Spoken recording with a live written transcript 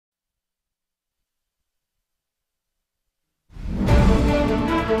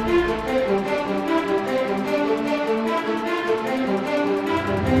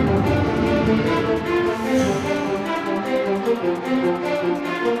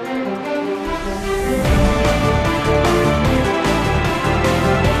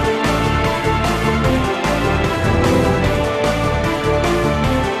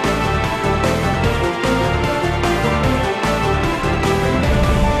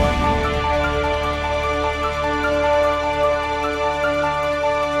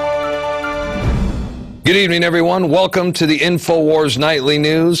Good evening, everyone. Welcome to the Infowars Nightly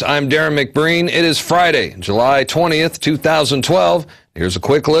News. I'm Darrin McBreen. It is Friday, July 20th, 2012. Here's a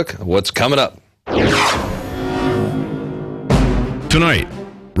quick look at what's coming up. Tonight,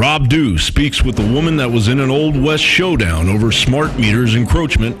 Rob Dew speaks with the woman that was in an Old West showdown over smart meters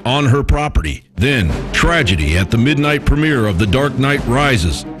encroachment on her property. Then, tragedy at the midnight premiere of The Dark Knight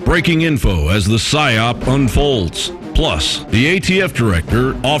Rises. Breaking info as the PSYOP unfolds. Plus, the ATF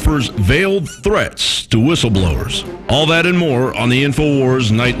director offers veiled threats to whistleblowers. All that and more on the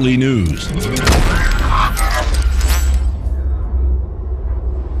Infowars Nightly News.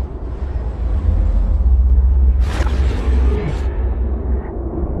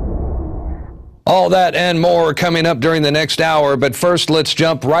 All that and more coming up during the next hour, but first let's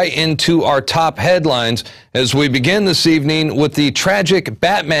jump right into our top headlines as we begin this evening with the tragic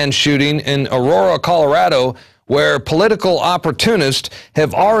Batman shooting in Aurora, Colorado, where political opportunists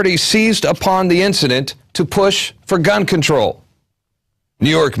have already seized upon the incident to push for gun control. New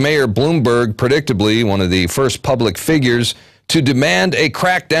York Mayor Bloomberg, predictably one of the first public figures to demand a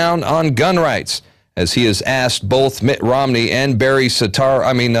crackdown on gun rights, as he has asked both Mitt Romney and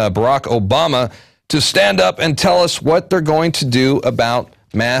Barack Obama to stand up and tell us what they're going to do about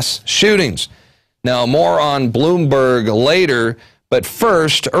mass shootings. Now, more on Bloomberg later, but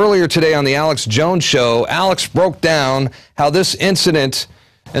first, earlier today on the Alex Jones Show, Alex broke down how this incident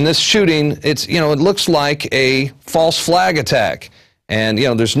and this shooting, it looks like a false flag attack. And,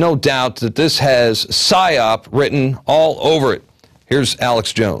 there's no doubt that this has PSYOP written all over it. Here's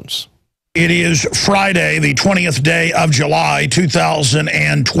Alex Jones. It is Friday, the 20th day of July,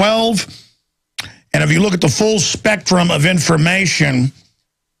 2012. And if you look at the full spectrum of information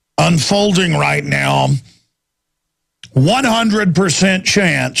unfolding right now, 100%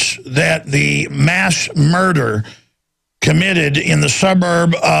 chance that the mass murder committed in the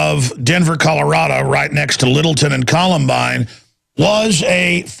suburb of Denver, Colorado, right next to Littleton and Columbine, was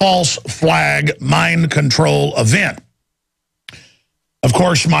a false flag mind control event. Of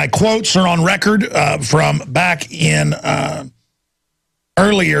course, my quotes are on record from back in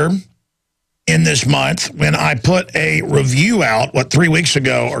earlier in this month when I put a review out, 3 weeks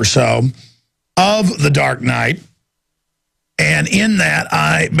ago or so, of The Dark Knight. And in that,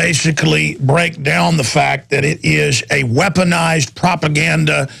 I basically break down the fact that it is a weaponized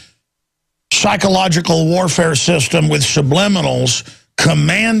propaganda, psychological warfare system with subliminals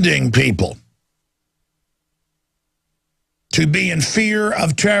commanding people to be in fear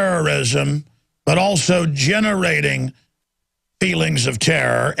of terrorism, but also generating feelings of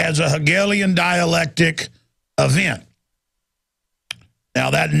terror as a Hegelian dialectic event. Now,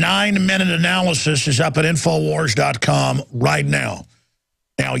 that 9-minute analysis is up at Infowars.com right now.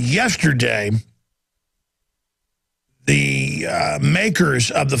 Now, yesterday, the makers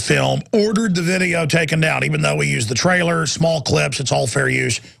of the film ordered the video taken down, even though we used the trailer, small clips, it's all fair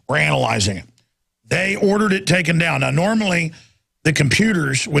use. We're analyzing it. They ordered it taken down. Now, normally, the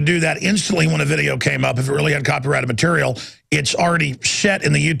computers would do that instantly when a video came up. If it really had copyrighted material, it's already set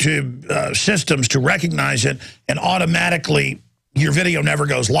in the YouTube systems to recognize it, and automatically your video never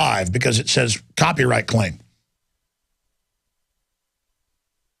goes live because it says copyright claim.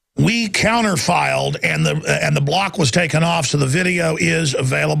 We counterfiled, and the block was taken off, so the video is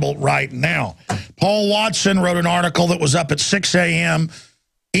available right now. Paul Watson wrote an article that was up at 6 a.m.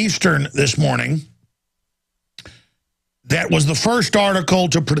 Eastern this morning. That was the first article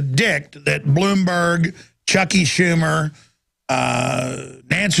to predict that Bloomberg, Chucky Schumer,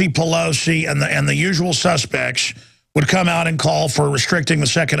 Nancy Pelosi, and the usual suspects would come out and call for restricting the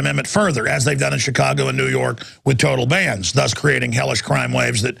Second Amendment further, as they've done in Chicago and New York with total bans, thus creating hellish crime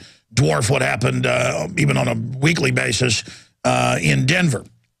waves that dwarf what happened even on a weekly basis in Denver.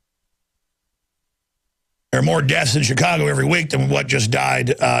 There are more deaths in Chicago every week than what just died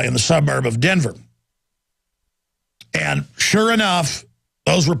in the suburb of Denver. And sure enough,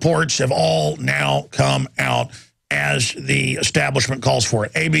 those reports have all now come out as the establishment calls for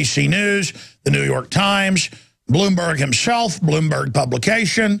it. ABC News, the New York Times, Bloomberg himself, Bloomberg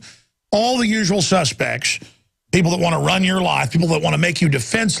Publication, all the usual suspects, people that want to run your life, people that want to make you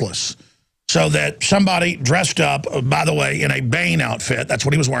defenseless, so that somebody dressed up, by the way, in a Bane outfit, that's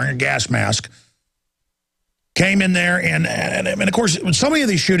what he was wearing, a gas mask, came in there, and of course, in so many of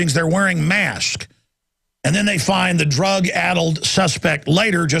these shootings, they're wearing masks. And then they find the drug-addled suspect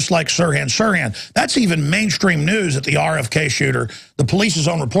later, just like Sirhan. That's even mainstream news that the RFK shooter, the police's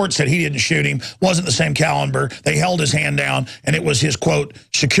own report said he didn't shoot him, wasn't the same caliber. They held his hand down, and it was his, quote,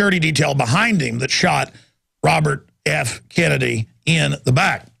 security detail behind him that shot Robert F. Kennedy in the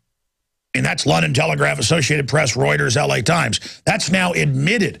back. And that's London Telegraph, Associated Press, Reuters, LA Times. That's now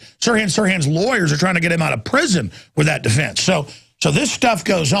admitted. Sirhan's lawyers are trying to get him out of prison with that defense. So this stuff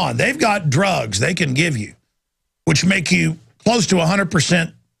goes on. They've got drugs they can give you, which make you close to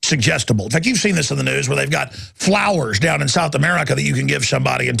 100% suggestible. In fact, you've seen this in the news where they've got flowers down in South America that you can give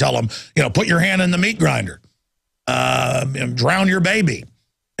somebody and tell them, you know, put your hand in the meat grinder, drown your baby.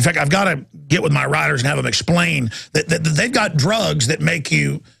 In fact, I've got to get with my writers and have them explain that they've got drugs that make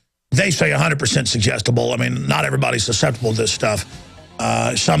you, they say 100% suggestible. I mean, not everybody's susceptible to this stuff.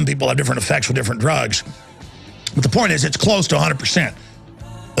 Some people have different effects with different drugs. But the point is, it's close to 100%.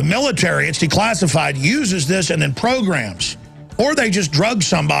 The military, it's declassified, uses this and then programs. Or they just drug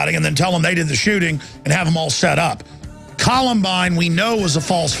somebody and then tell them they did the shooting and have them all set up. Columbine, we know, was a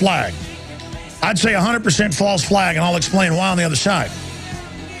false flag. I'd say 100% false flag, and I'll explain why on the other side.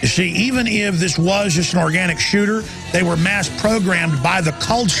 You see, even if this was just an organic shooter, they were mass programmed by the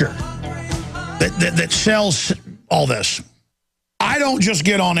culture that sells all this. I don't just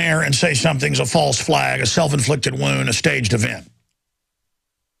get on air and say something's a false flag, a self-inflicted wound, a staged event.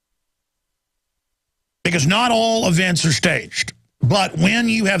 Because not all events are staged. But when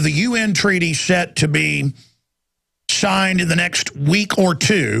you have the UN treaty set to be signed in the next week or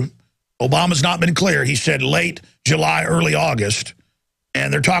two, Obama's not been clear. He said late July, early August.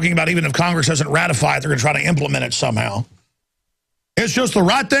 And they're talking about even if Congress doesn't ratify it, they're going to try to implement it somehow. It's just the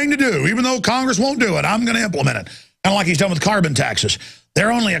right thing to do. Even though Congress won't do it, I'm going to implement it. Kind of like he's done with carbon taxes.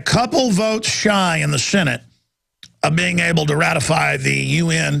 They're only a couple votes shy in the Senate of being able to ratify the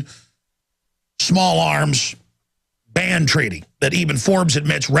UN small arms ban treaty that even Forbes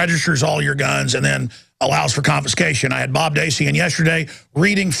admits registers all your guns and then allows for confiscation. I had Bob Dacey in yesterday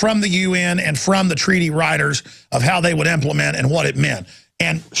reading from the UN and from the treaty writers of how they would implement and what it meant.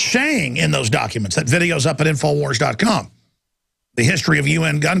 And saying in those documents, that video's up at Infowars.com, the history of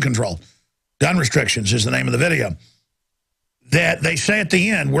UN gun control, gun restrictions is the name of the video, that they say at the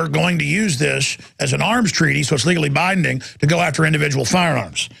end, we're going to use this as an arms treaty, so it's legally binding to go after individual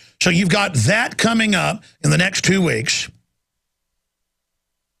firearms. So you've got that coming up in the next 2 weeks.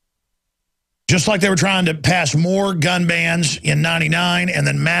 Just like they were trying to pass more gun bans in '99, and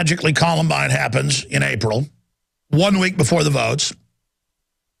then magically Columbine happens in April, 1 week before the votes.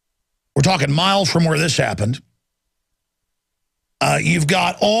 We're talking miles from where this happened. You've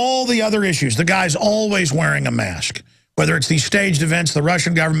got all the other issues. The guy's always wearing a mask. Whether it's these staged events the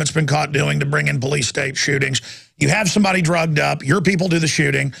Russian government's been caught doing to bring in police state shootings. You have somebody drugged up, your people do the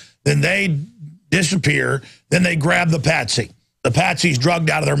shooting, then they disappear, then they grab the patsy. The patsy's drugged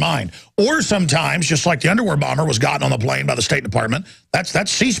out of their mind. Or sometimes, just like the underwear bomber was gotten on the plane by the State Department, that's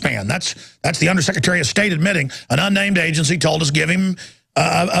C-SPAN. That's the Undersecretary of State admitting an unnamed agency told us give him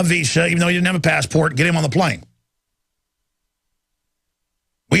a visa, even though he didn't have a passport, get him on the plane.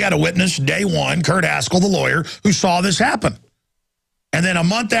 We had a witness, day one, Kurt Haskell, the lawyer, who saw this happen. And then a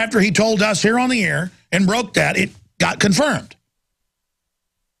month after he told us here on the air and broke that, it got confirmed.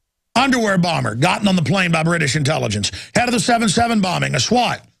 Underwear bomber, gotten on the plane by British intelligence. Head of the 7/7 bombing, a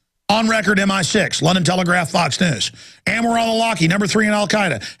SWAT. On record, MI6, London Telegraph, Fox News. Anwar al-Awlaki, number 3 in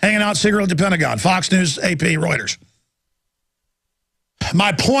Al-Qaeda, hanging out secretly at the Pentagon, Fox News, AP, Reuters.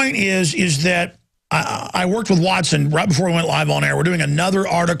 My point is that I worked with Watson right before we went live on air. We're doing another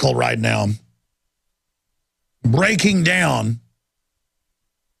article right now breaking down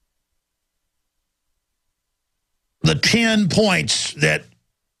the 10 points that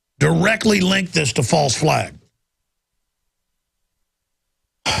directly link this to false flag.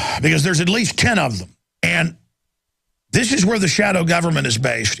 Because there's at least 10 of them. And this is where the shadow government is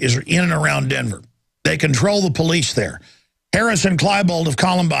based, is in and around Denver. They control the police there. Harrison Klebold of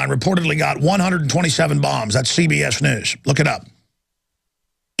Columbine reportedly got 127 bombs. That's CBS News. Look it up.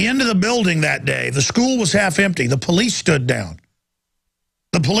 Into the building that day, the school was half empty. The police stood down.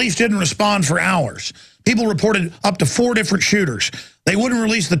 The police didn't respond for hours. People reported up to 4 different shooters. They wouldn't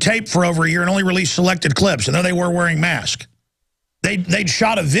release the tape for over a year and only released selected clips, and there they were wearing masks. They'd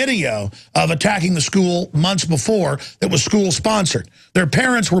shot a video of attacking the school months before that was school-sponsored. Their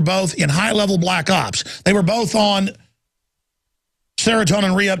parents were both in high-level black ops. They were both on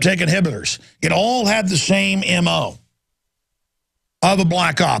serotonin reuptake inhibitors. It all had the same MO of a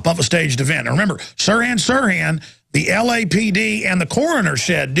black op, of a staged event. And remember, Sirhan, the LAPD and the coroner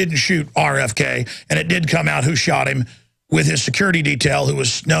said didn't shoot RFK, and it did come out who shot him with his security detail, who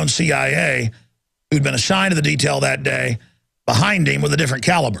was known CIA, who'd been assigned to the detail that day, behind him with a different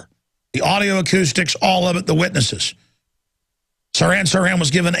caliber. The audio acoustics, all of it, the witnesses. Sirhan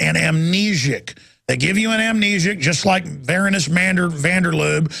was given an amnesic They give you an amnesic, just like Baroness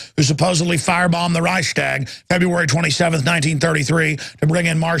Vanderloob, who supposedly firebombed the Reichstag February 27th, 1933, to bring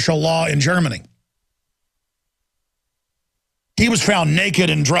in martial law in Germany. He was found naked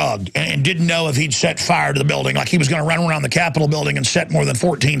and drugged and didn't know if he'd set fire to the building, like he was going to run around the Capitol building and set more than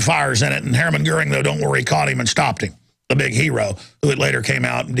 14 fires in it. And Hermann Goering, though, don't worry, caught him and stopped him. The big hero, who it later came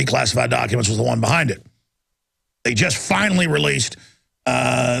out in declassified documents, was the one behind it. They just finally released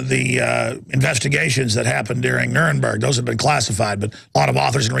the investigations that happened during Nuremberg. Those have been classified, but a lot of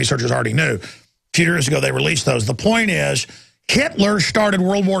authors and researchers already knew. A few years ago, they released those. The point is, Hitler started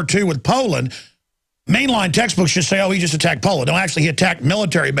World War II with Poland. Mainline textbooks just say, oh, he just attacked Poland. No, actually, he attacked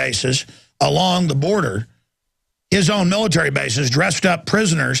military bases along the border, his own military bases, dressed up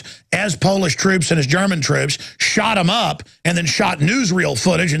prisoners as Polish troops and as German troops, shot them up, and then shot newsreel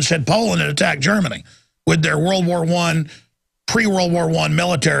footage and said Poland had attacked Germany with their World War I, pre-World War I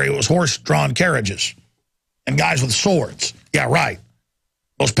military. It was horse-drawn carriages and guys with swords. Yeah, right.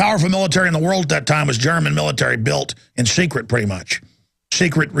 Most powerful military in the world at that time was German military, built in secret pretty much.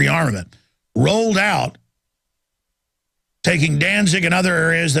 Secret rearmament. Rolled out, taking Danzig and other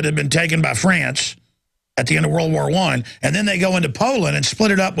areas that had been taken by France at the end of World War I, and then they go into Poland and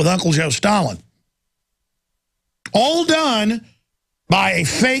split it up with Uncle Joe Stalin. All done by a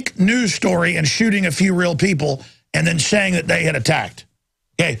fake news story and shooting a few real people and then saying that they had attacked.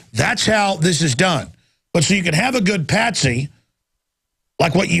 Okay, that's how this is done. But so you can have a good patsy,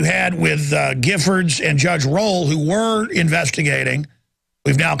 like what you had with Giffords and Judge Roll, who were investigating,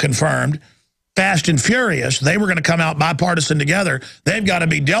 we've now confirmed, Fast and Furious. They were going to come out bipartisan together. They've got to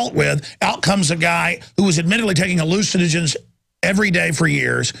be dealt with. Out comes a guy who was admittedly taking hallucinogens every day for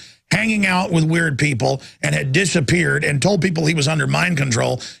years, hanging out with weird people, and had disappeared and told people he was under mind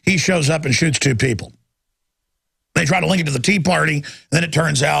control. He shows up and shoots 2 people. They try to link it to the Tea Party. And then it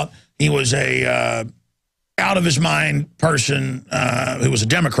turns out he was a out-of-his-mind person who was a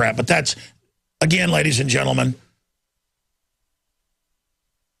Democrat. But that's, again, ladies and gentlemen,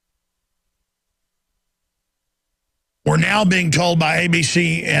 we're now being told by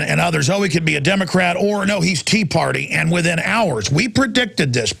ABC and others, oh, he could be a Democrat, or no, he's Tea Party. And within hours, we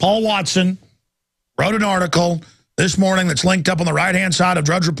predicted this. Paul Watson wrote an article this morning that's linked up on the right-hand side of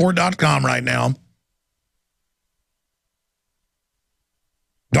drudgereport.com right now.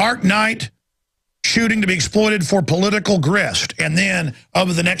 Dark night shooting to be exploited for political grist. And then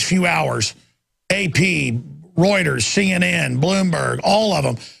over the next few hours, AP, Reuters, CNN, Bloomberg, all of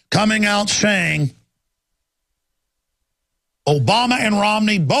them coming out saying Obama and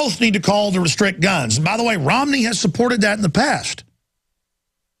Romney both need to call to restrict guns. And by the way, Romney has supported that in the past.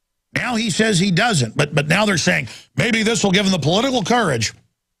 Now he says he doesn't, but now they're saying maybe this will give him the political courage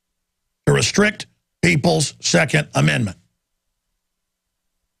to restrict people's Second Amendment.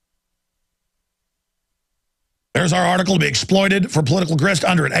 There's our article to be exploited for political grist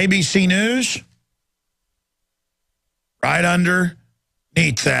under it. ABC News. Right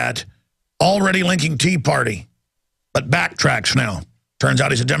underneath that, already linking Tea Party, but backtracks now. Turns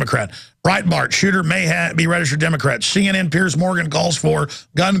out he's a Democrat. Breitbart, shooter may be registered Democrat. CNN, Piers Morgan calls for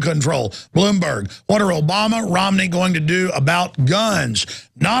gun control. Bloomberg, what are Obama, Romney going to do about guns?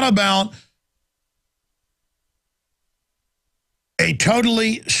 Not about a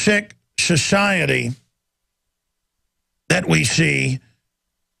totally sick society that we see.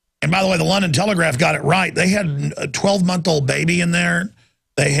 And by the way, the London Telegraph got it right. They had a 12-month-old baby in there.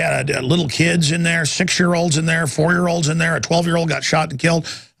 They had little kids in there, 6-year-olds in there, 4-year-olds in there. A 12-year-old got shot and killed.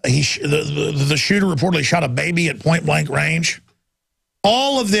 The shooter reportedly shot a baby at point-blank range.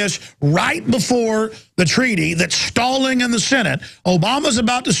 All of this right before the treaty that's stalling in the Senate. Obama's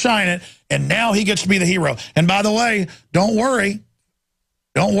about to sign it, and now he gets to be the hero. And by the way, don't worry.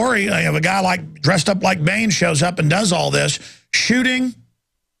 Don't worry. I have a guy dressed up like Bane shows up and does all this. Shooting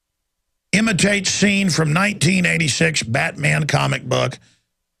imitates scene from 1986 Batman comic book,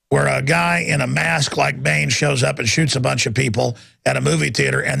 where a guy in a mask like Bane shows up and shoots a bunch of people at a movie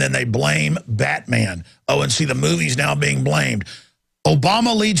theater, and then they blame Batman. Oh, and see, the movie's now being blamed.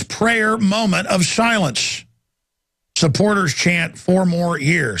 Obama leads prayer moment of silence. Supporters chant 4 more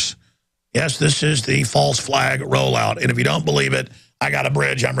years. Yes, this is the false flag rollout. And if you don't believe it, I got a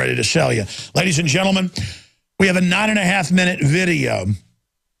bridge I'm ready to sell you. Ladies and gentlemen, we have a 9.5-minute video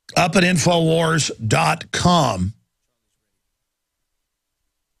up at Infowars.com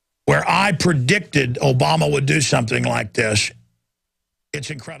where I predicted Obama would do something like this.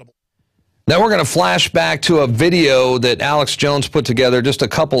 It's incredible. Now we're going to flash back to a video that Alex Jones put together just a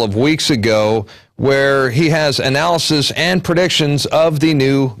couple of weeks ago where he has analysis and predictions of the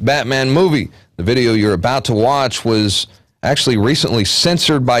new Batman movie. The video you're about to watch was actually recently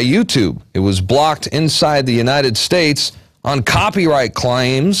censored by YouTube. It was blocked inside the United States on copyright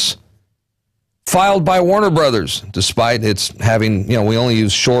claims filed by Warner Brothers, despite its having, we only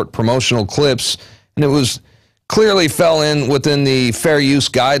use short promotional clips, and it was clearly fell in within the fair use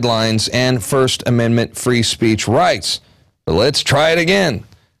guidelines and First Amendment free speech rights. But let's try it again.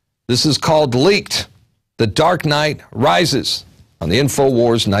 This is called Leaked. The Dark Knight Rises on the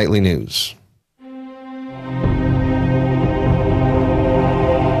Infowars Nightly News.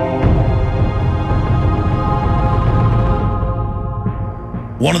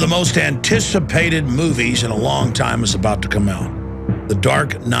 One of the most anticipated movies in a long time is about to come out. The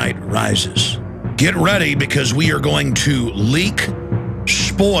Dark Knight Rises. Get ready, because we are going to leak,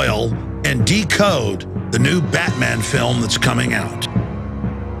 spoil, and decode the new Batman film that's coming out.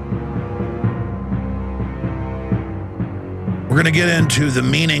 We're going to get into the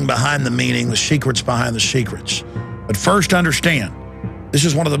meaning behind the meaning, the secrets behind the secrets. But first, understand, this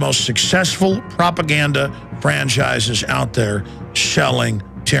is one of the most successful propaganda franchises out there selling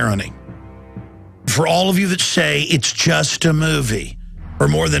tyranny. For all of you that say it's just a movie, for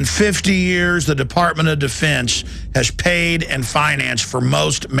more than 50 years, the Department of Defense has paid and financed for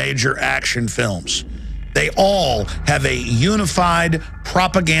most major action films. They all have a unified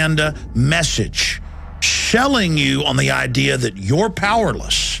propaganda message selling you on the idea that you're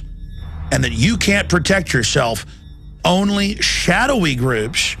powerless and that you can't protect yourself. Only shadowy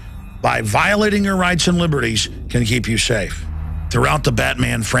groups, by violating your rights and liberties, can keep you safe. Throughout the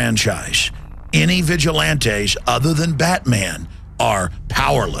Batman franchise, any vigilantes other than Batman are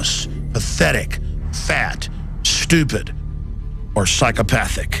powerless, pathetic, fat, stupid, or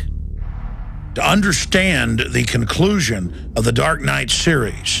psychopathic. To understand the conclusion of the Dark Knight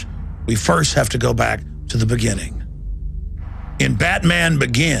series, we first have to go back to the beginning. In Batman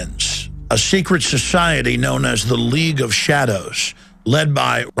Begins, a secret society known as the League of Shadows, led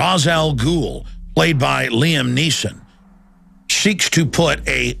by Ra's al Ghul, played by Liam Neeson, seeks to put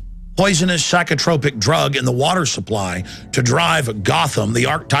a poisonous psychotropic drug in the water supply to drive Gotham, the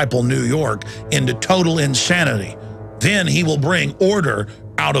archetypal New York, into total insanity. Then he will bring order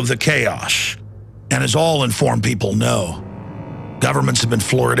out of the chaos. And as all informed people know, governments have been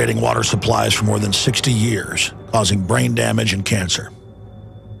fluoridating water supplies for more than 60 years, causing brain damage and cancer.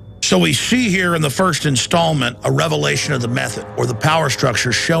 So we see here in the first installment a revelation of the method, or the power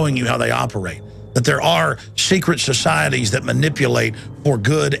structure, showing you how they operate. That there are secret societies that manipulate for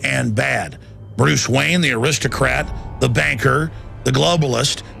good and bad. Bruce Wayne, the aristocrat, the banker, the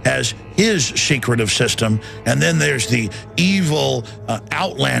globalist, has his secretive system, and then there's the evil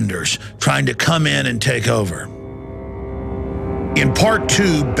outlanders trying to come in and take over. In Part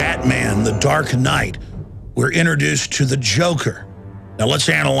 2, Batman, The Dark Knight, we're introduced to the Joker. Now let's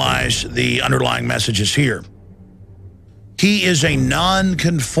analyze the underlying messages here. He is a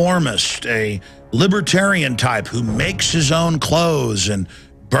nonconformist, a libertarian type who makes his own clothes and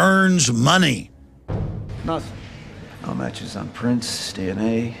burns money. Nothing. No matches on prints,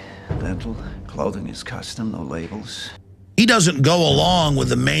 DNA, dental, clothing is custom, no labels. He doesn't go along with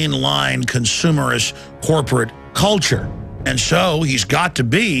the mainline consumerist corporate culture. And so he's got to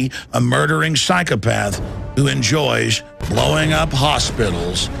be a murdering psychopath who enjoys blowing up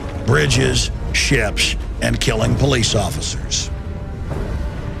hospitals, bridges, ships, and killing police officers.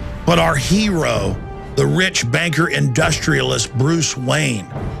 But our hero, the rich banker industrialist Bruce Wayne,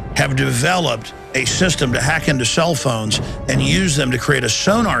 have developed a system to hack into cell phones and use them to create a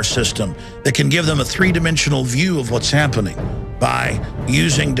sonar system that can give them a three-dimensional view of what's happening by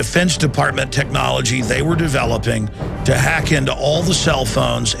using Defense Department technology they were developing to hack into all the cell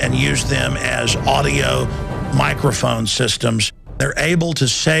phones and use them as audio microphone systems. They're able to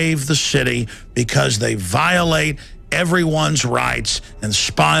save the city because they violate everyone's rights and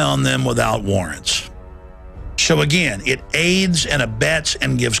spy on them without warrants. So again, it aids and abets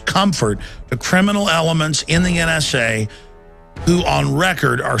and gives comfort to criminal elements in the NSA who on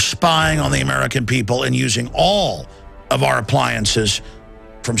record are spying on the American people and using all of our appliances,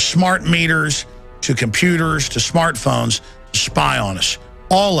 from smart meters to computers to smartphones, to spy on us.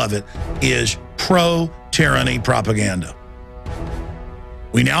 All of it is pro-tyranny propaganda.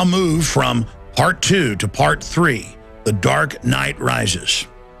 We now move from Part 2 to Part 3, The Dark Knight Rises.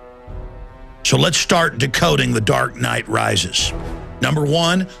 So let's start decoding The Dark Knight Rises. Number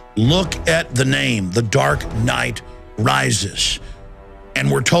one, look at the name, The Dark Knight Rises. And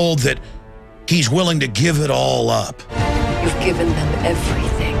we're told that he's willing to give it all up. You've given them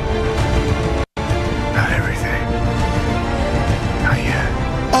everything. Not everything. Not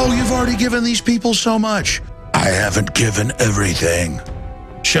yet. Oh, you've already given these people so much. I haven't given everything.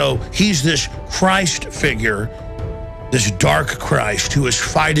 So he's this Christ figure this dark Christ who is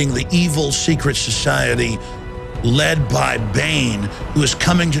fighting the evil secret society led by Bane, who is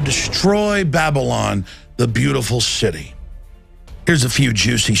coming to destroy Babylon, the beautiful city. Here's a few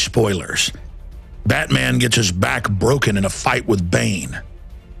juicy spoilers. Batman gets his back broken in a fight with Bane.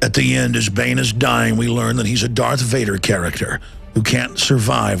 At the end, as Bane is dying, we learn that he's a Darth Vader character who can't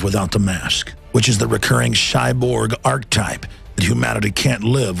survive without the mask, which is the recurring cyborg archetype that humanity can't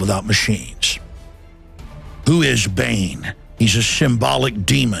live without machines. Who is Bane? He's a symbolic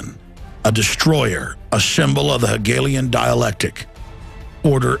demon, a destroyer, a symbol of the Hegelian dialectic,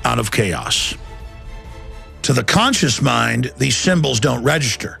 order out of chaos. To the conscious mind, these symbols don't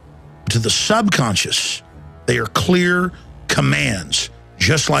register. To the subconscious, they are clear commands,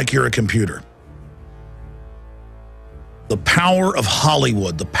 just like you're a computer. The power of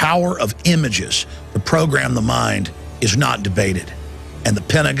Hollywood, the power of images to program the mind is not debated. And the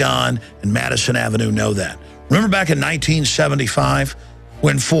Pentagon and Madison Avenue know that. Remember back in 1975,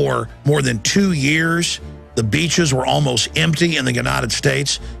 when for more than 2 years, the beaches were almost empty in the United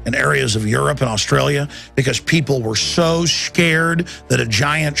States and areas of Europe and Australia because people were so scared that a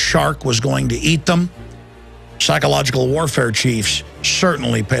giant shark was going to eat them? Psychological warfare chiefs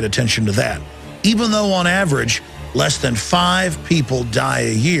certainly paid attention to that. Even though on average, less than 5 people die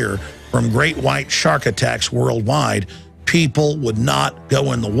a year from great white shark attacks worldwide, people would not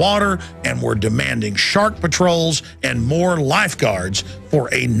go in the water and were demanding shark patrols and more lifeguards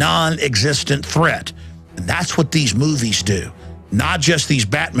for a non-existent threat. And that's what these movies do, not just these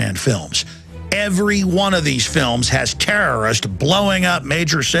Batman films. Every one of these films has terrorists blowing up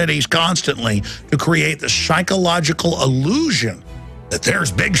major cities constantly to create the psychological illusion that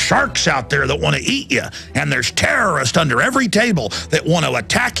there's big sharks out there that want to eat you, and there's terrorists under every table that want to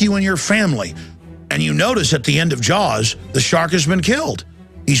attack you and your family. And you notice at the end of Jaws, the shark has been killed.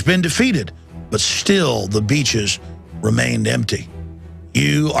 He's been defeated, but still the beaches remained empty.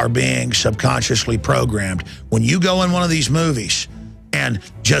 You are being subconsciously programmed. When you go in one of these movies and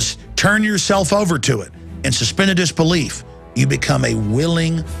just turn yourself over to it in suspended disbelief, you become a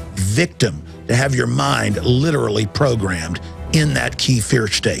willing victim to have your mind literally programmed in that key fear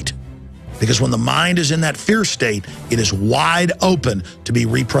state. Because when the mind is in that fear state, it is wide open to be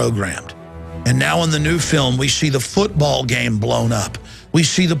reprogrammed. And now in the new film, we see the football game blown up. We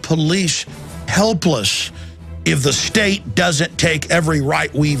see the police helpless if the state doesn't take every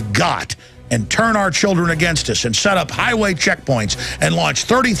right we've got and turn our children against us and set up highway checkpoints and launch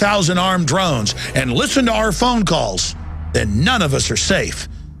 30,000 armed drones and listen to our phone calls, then none of us are safe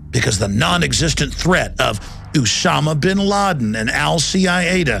because the non-existent threat of Osama bin Laden and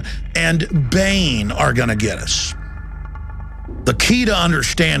al-Qaeda and Bane are going to get us. The key to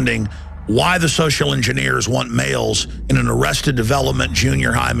understanding why the social engineers want males in an arrested development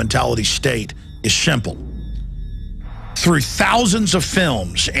junior high mentality state is simple. Through thousands of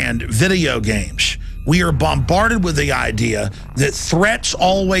films and video games, we are bombarded with the idea that threats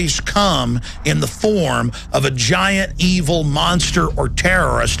always come in the form of a giant evil monster or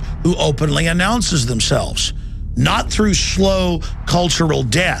terrorist who openly announces themselves, not through slow cultural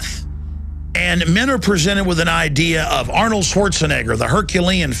death. And men are presented with an idea of Arnold Schwarzenegger, the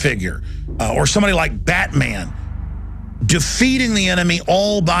Herculean figure, or somebody like Batman, defeating the enemy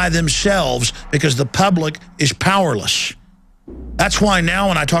all by themselves because the public is powerless. That's why now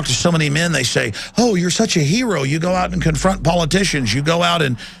when I talk to so many men, they say, oh, you're such a hero. You go out and confront politicians. You go out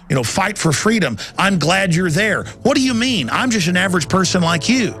and, fight for freedom. I'm glad you're there. What do you mean? I'm just an average person like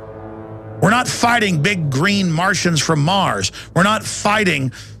you. We're not fighting big green Martians from Mars. We're not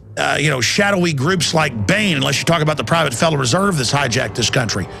fighting shadowy groups like Bane, unless you talk about the private Federal Reserve that's hijacked this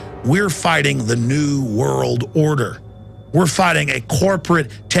country. We're fighting the new world order. We're fighting a corporate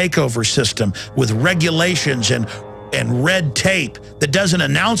takeover system with regulations and red tape that doesn't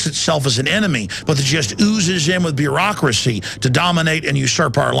announce itself as an enemy, but that just oozes in with bureaucracy to dominate and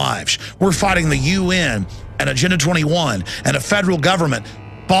usurp our lives. We're fighting the UN and Agenda 21 and a federal government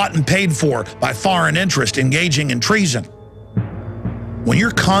bought and paid for by foreign interest engaging in treason. When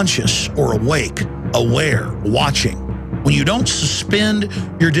you're conscious or awake, aware, watching, when you don't suspend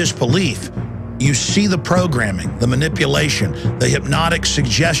your disbelief, you see the programming, the manipulation, the hypnotic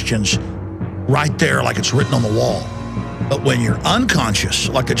suggestions right there like it's written on the wall. But when you're unconscious,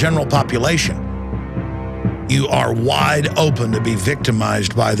 like a general population, you are wide open to be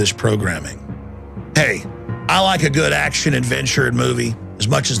victimized by this programming. Hey, I like a good action adventure movie as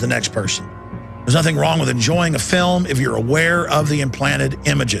much as the next person. There's nothing wrong with enjoying a film if you're aware of the implanted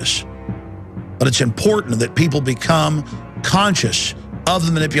images. But it's important that people become conscious of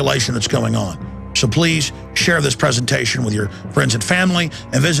the manipulation that's going on. So please share this presentation with your friends and family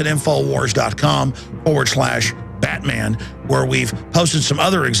and visit Infowars.com/ Batman, where we've posted some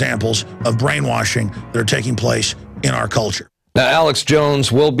other examples of brainwashing that are taking place in our culture. Now, Alex Jones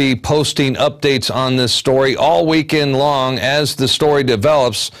will be posting updates on this story all weekend long as the story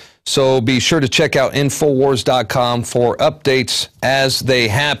develops, so be sure to check out Infowars.com for updates as they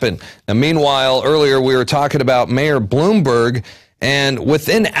happen. Now, meanwhile, earlier we were talking about Mayor Bloomberg, and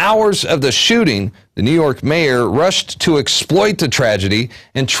within hours of the shooting, the New York mayor rushed to exploit the tragedy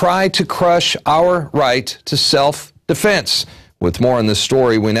and try to crush our right to self-defense. With more on this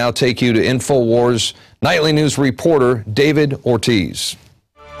story, we now take you to Infowars nightly news reporter David Ortiz.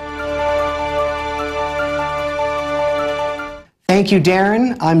 Thank you,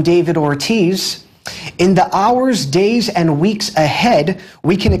 Darren. I'm David Ortiz. In the hours, days, and weeks ahead,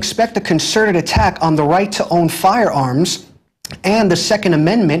 we can expect a concerted attack on the right to own firearms and the Second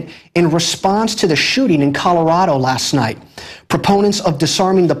Amendment in response to the shooting in Colorado last night. Proponents of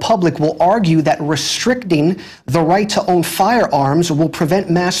disarming the public will argue that restricting the right to own firearms will prevent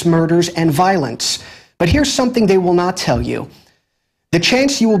mass murders and violence. But here's something they will not tell you. The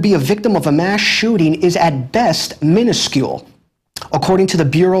chance you will be a victim of a mass shooting is at best minuscule. According to the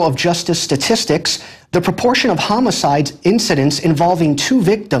Bureau of Justice Statistics, the proportion of homicide incidents involving 2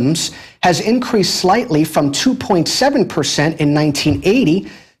 victims has increased slightly from 2.7% in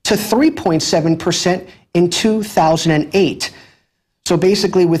 1980 to 3.7% in 2008. So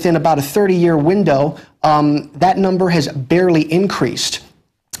basically, within about a 30-year window, that number has barely increased.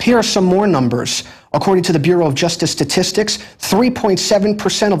 Here are some more numbers. According to the Bureau of Justice Statistics,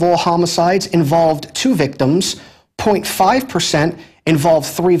 3.7% of all homicides involved 2 victims, 0.5% involved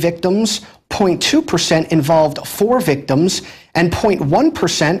 3 victims, 0.2% involved 4 victims, and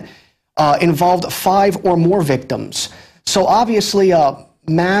 0.1% involved 5 or more victims. So obviously,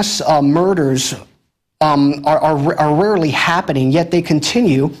 mass murders are rarely happening, yet they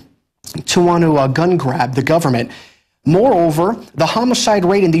continue to want to gun grab the government. Moreover, the homicide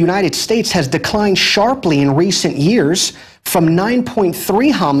rate in the United States has declined sharply in recent years from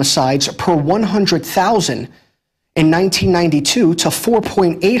 9.3 homicides per 100,000 in 1992 to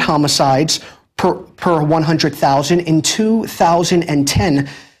 4.8 homicides per 100,000 in 2010.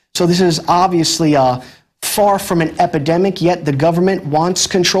 So this is obviously far from an epidemic, yet the government wants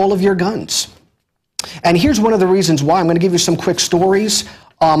control of your guns. And here's one of the reasons why. I'm going to give you some quick stories.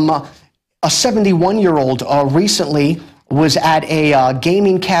 A 71-year-old recently was at a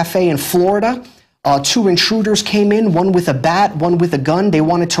gaming cafe in Florida. 2 intruders came in, one with a bat, one with a gun. They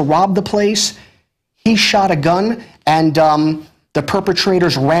wanted to rob the place. He shot a gun, and the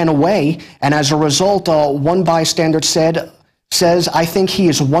perpetrators ran away. And as a result, one bystander says, "I think he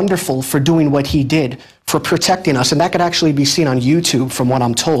is wonderful for doing what he did, for protecting us." And that could actually be seen on YouTube, from what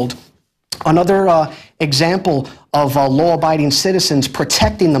I'm told. Another example of law-abiding citizens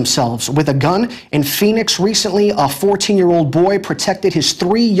protecting themselves with a gun. In Phoenix recently, a 14-year-old boy protected his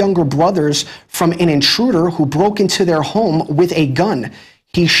 3 younger brothers from an intruder who broke into their home with a gun.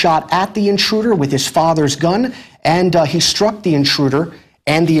 He shot at the intruder with his father's gun, and he struck the intruder,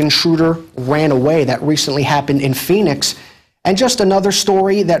 and the intruder ran away. That recently happened in Phoenix. And just another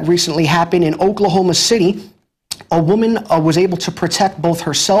story that recently happened in Oklahoma City. A woman was able to protect both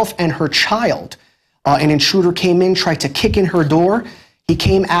herself and her child. An intruder came in, tried to kick in her door. He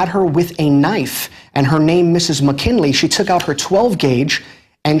came at her with a knife, and her name, Mrs. McKinley. She took out her 12 gauge,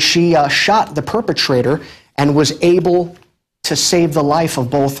 and she shot the perpetrator and was able to save the life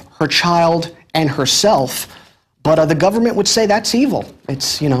of both her child and herself. But the government would say that's evil.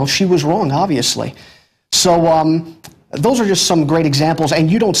 It's, she was wrong, obviously. So those are just some great examples,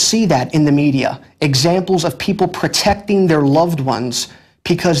 and you don't see that in the media. Examples of people protecting their loved ones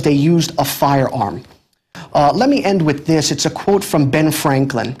because they used a firearm. Let me end with this. It's a quote from Ben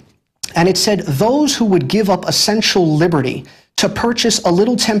Franklin, and it said, "Those who would give up essential liberty to purchase a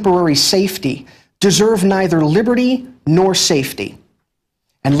little temporary safety deserve neither liberty nor safety."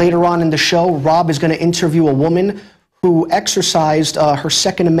 And later on in the show, Rob is going to interview a woman who exercised her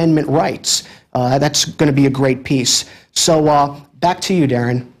Second Amendment rights. That's going to be a great piece. So back to you,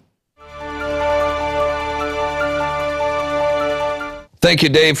 Darren. Thank you,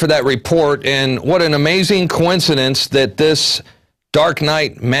 Dave, for that report. And what an amazing coincidence that this Dark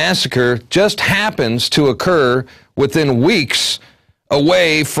Night Massacre just happens to occur within weeks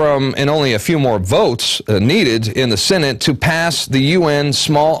away from, and only a few more votes needed in the Senate to pass the UN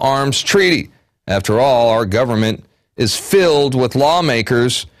Small Arms Treaty. After all, our government is filled with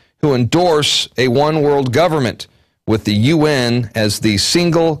lawmakers who endorse a one-world government with the UN as the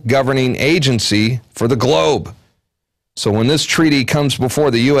single governing agency for the globe. So when this treaty comes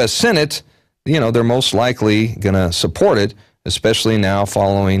before the U.S. Senate, they're most likely going to support it, especially now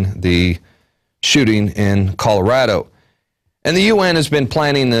following the shooting in Colorado. And the UN has been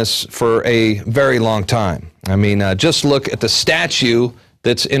planning this for a very long time. I mean, just look at the statue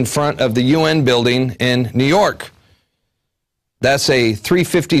that's in front of the UN building in New York. That's a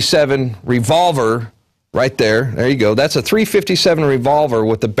 .357 revolver right there. There you go. That's a .357 revolver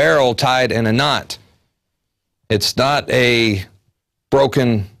with the barrel tied in a knot. It's not a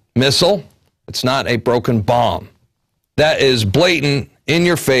broken missile. It's not a broken bomb. That is blatant,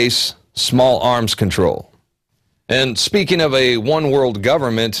 in-your-face, small arms control. And speaking of a one-world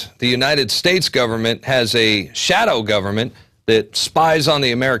government, the United States government has a shadow government that spies on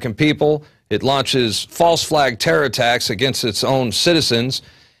the American people. It launches false flag terror attacks against its own citizens.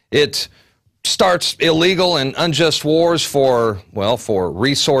 It starts illegal and unjust wars for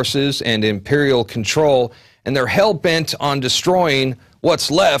resources and imperial control, and they're hell-bent on destroying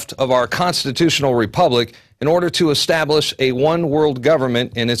what's left of our constitutional republic in order to establish a one-world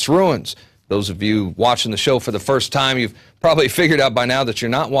government in its ruins. Those of you watching the show for the first time, you've probably figured out by now that you're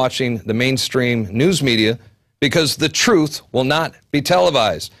not watching the mainstream news media because the truth will not be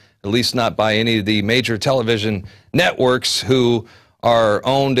televised, at least not by any of the major television networks who are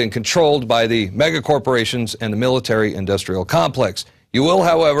owned and controlled by the megacorporations and the military-industrial complex. You will,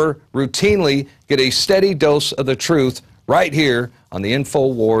 however, routinely get a steady dose of the truth right here on the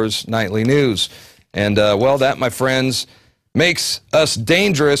Infowars Nightly News. And, that, my friends, makes us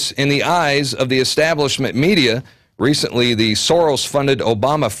dangerous in the eyes of the establishment media. Recently, the Soros-funded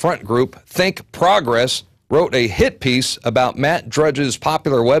Obama front group Think Progress wrote a hit piece about Matt Drudge's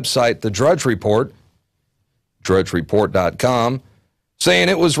popular website, The Drudge Report, drudgereport.com, saying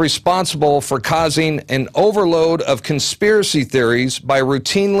it was responsible for causing an overload of conspiracy theories by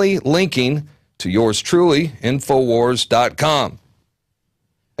routinely linking to yours truly, Infowars.com.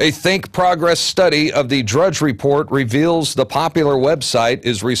 A Think Progress study of the Drudge Report reveals the popular website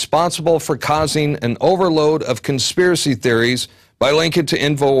is responsible for causing an overload of conspiracy theories by linking to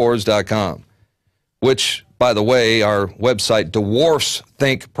Infowars.com, which, by the way, our website dwarfs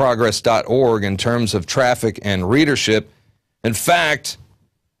thinkprogress.org in terms of traffic and readership. In fact,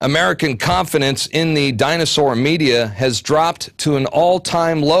 American confidence in the dinosaur media has dropped to an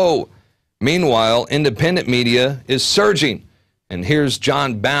all-time low. Meanwhile, independent media is surging. And here's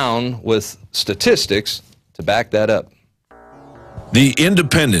John Bound with statistics to back that up. The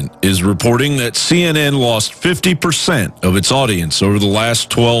Independent is reporting that CNN lost 50% of its audience over the last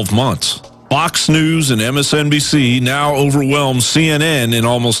 12 months. Fox News and MSNBC now overwhelm CNN in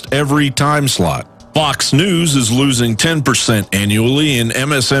almost every time slot. Fox News is losing 10% annually, and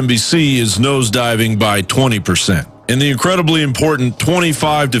MSNBC is nosediving by 20%. In the incredibly important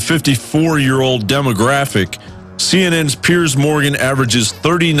 25 to 54-year-old demographic, CNN's Piers Morgan averages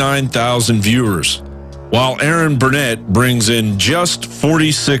 39,000 viewers, while Aaron Burnett brings in just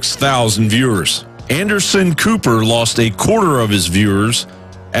 46,000 viewers. Anderson Cooper lost a quarter of his viewers,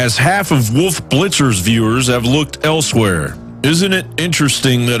 as half of Wolf Blitzer's viewers have looked elsewhere. Isn't it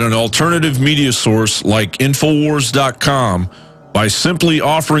interesting that an alternative media source like Infowars.com, by simply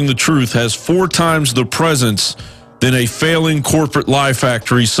offering the truth, has 4 times the presence than a failing corporate lie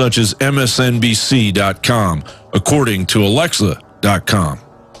factory such as MSNBC.com, according to Alexa.com.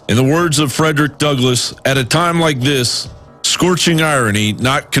 In the words of Frederick Douglass, at a time like this, scorching irony,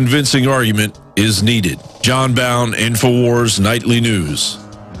 not convincing argument, is needed. John Bound, Infowars Nightly News.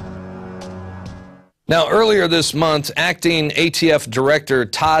 Now, earlier this month, acting ATF Director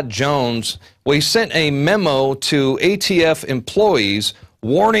Todd Jones, he sent a memo to ATF employees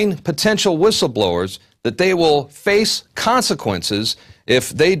warning potential whistleblowers that they will face consequences if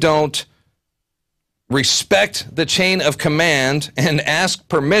they don't respect the chain of command and ask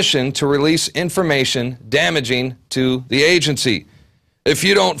permission to release information damaging to the agency. If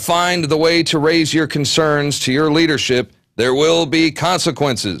you don't find the way to raise your concerns to your leadership, there will be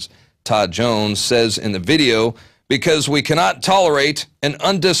consequences, Todd Jones says in the video, because we cannot tolerate an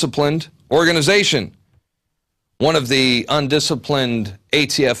undisciplined organization. One of the undisciplined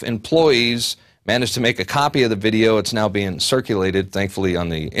ATF employees managed to make a copy of the video. It's now being circulated, thankfully, on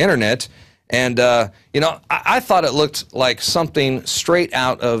the internet. And, I thought it looked like something straight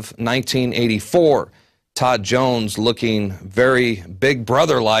out of 1984. Todd Jones looking very Big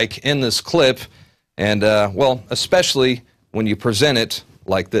Brother-like in this clip. And, especially when you present it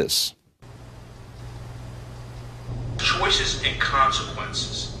like this. Choices and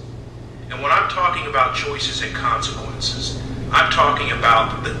consequences. And when I'm talking about choices and consequences, I'm talking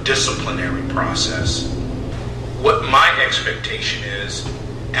about the disciplinary process. What my expectation is,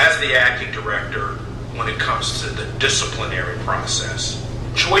 as the acting director, when it comes to the disciplinary process,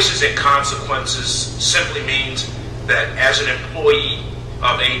 choices and consequences simply means that as an employee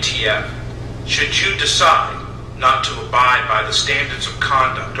of ATF, Should you decide not to abide by the standards of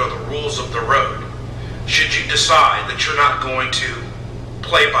conduct or the rules of the road, should you decide that you're not going to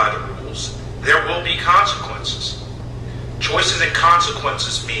play by the rules, there will be consequences. Choices and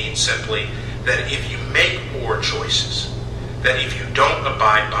consequences mean simply that if you make poor choices, that if you don't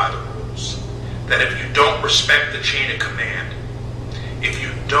abide by the rules, that if you don't respect the chain of command, if you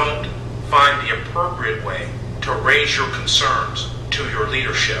don't find the appropriate way to raise your concerns to your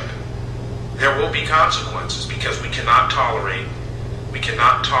leadership, there will be consequences, because we cannot tolerate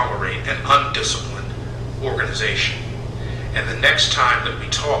an undisciplined organization. And the next time that we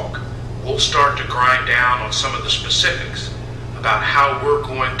talk, we'll start to grind down on some of the specifics about how we're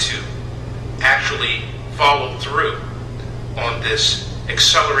going to actually follow through on this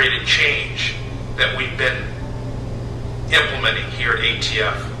accelerated change that we've been implementing here at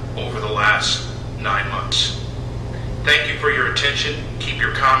ATF over the last 9 months. Thank you for your attention. Keep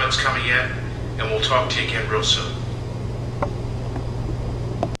your comments coming in, and we'll talk to you again real soon.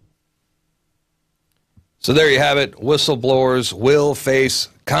 So there you have it. Whistleblowers will face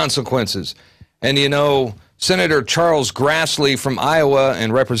consequences. And you know, Senator Charles Grassley from Iowa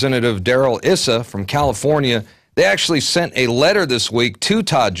and Representative Darrell Issa from California, they actually sent a letter this week to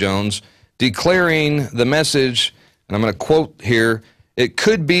Todd Jones declaring the message, and I'm going to quote here, "It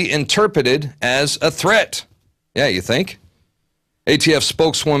could be interpreted as a threat." Yeah, you think? ATF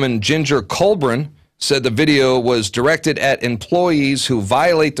spokeswoman Ginger Colburn said the video was directed at employees who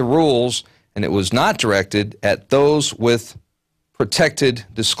violate the rules, and it was not directed at those with protected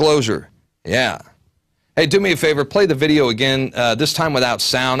disclosure. Yeah. Hey, do me a favor, play the video again, this time without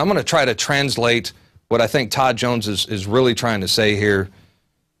sound. I'm going to try to translate what I think Todd Jones is really trying to say here.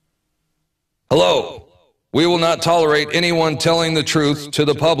 Hello. We will not tolerate anyone telling the truth to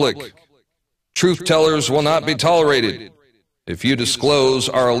the public. Truth tellers will not be tolerated. If you disclose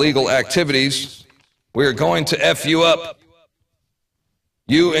our illegal activities, we are going to F you up.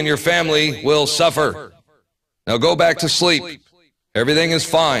 You and your family will suffer. Now go back to sleep. Everything is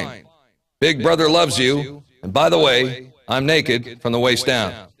fine. Big brother loves you. And by the way, I'm naked from the waist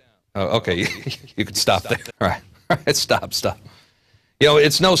down. Oh, okay, you can stop there. All right, stop. You know,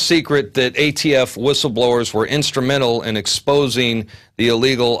 it's no secret that ATF whistleblowers were instrumental in exposing the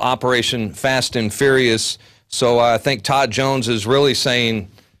illegal Operation Fast and Furious. So I think Todd Jones is really saying,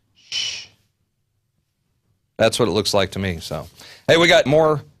 shh. That's what it looks like to me. So, hey, we got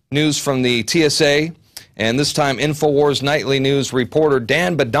more news from the TSA. And this time, Infowars Nightly News reporter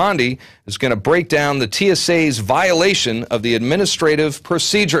Dan Badandi is going to break down the TSA's violation of the Administrative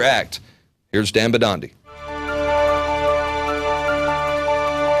Procedure Act. Here's Dan Badandi.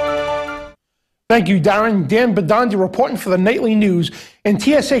 Thank you, Darrin. Dan Badandi reporting for the Nightly News. And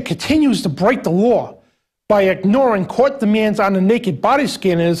TSA continues to break the law by ignoring court demands on the naked body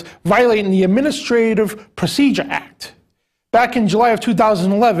scanners, violating the Administrative Procedure Act. Back in July of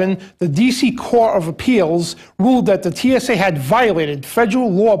 2011, the D.C. Court of Appeals ruled that the TSA had violated federal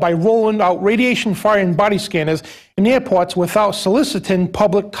law by rolling out radiation-firing body scanners in airports without soliciting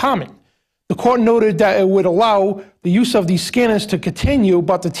public comment. The court noted that it would allow the use of these scanners to continue,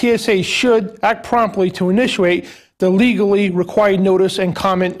 but the TSA should act promptly to initiate the legally required notice and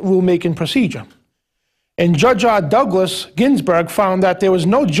comment rulemaking procedure. And Judge Douglas Ginsburg found that there was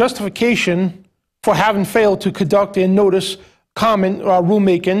no justification for having failed to conduct a notice, comment,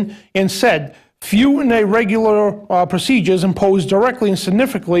 rulemaking, and said, few and irregular procedures imposed directly and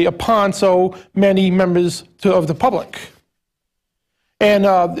significantly upon so many members of the public. And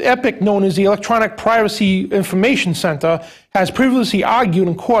EPIC, known as the Electronic Privacy Information Center, has previously argued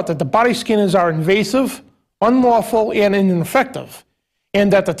in court that the body scanners are invasive, unlawful, and ineffective,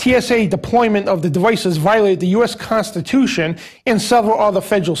 and that the TSA deployment of the devices violated the U.S. Constitution and several other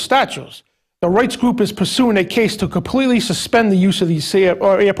federal statutes. The rights group is pursuing a case to completely suspend the use of these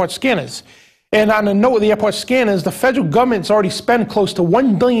airport scanners. And on the note of the airport scanners, the federal government's already spent close to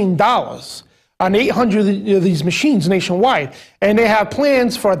 $1 billion on 800 of these machines nationwide. And they have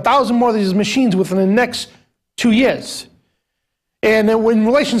plans for 1,000 more of these machines within the next 2 years. And in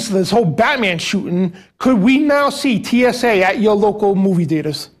relation to this whole Batman shooting, could we now see TSA at your local movie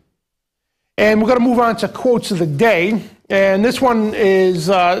theaters? And we're going to move on to quotes of the day. And this one is,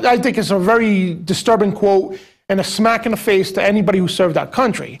 I think it's a very disturbing quote and a smack in the face to anybody who served our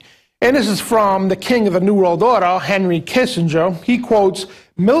country. And this is from the king of the New World Order, Henry Kissinger. He quotes,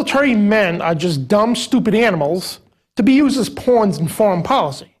 "Military men are just dumb, stupid animals to be used as pawns in foreign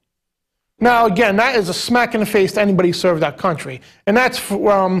policy." Now, again, that is a smack in the face to anybody who served our country. And that's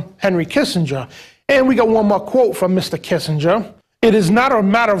from Henry Kissinger. And we got one more quote from Mr. Kissinger. "It is not a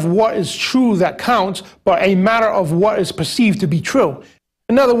matter of what is true that counts, but a matter of what is perceived to be true."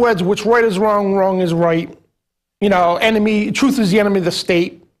 In other words, what's right is wrong, wrong is right. You know, truth is the enemy of the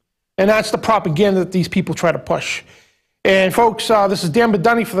state. And that's the propaganda that these people try to push. And folks, this is Dan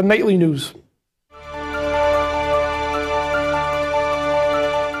Badani for the Nightly News.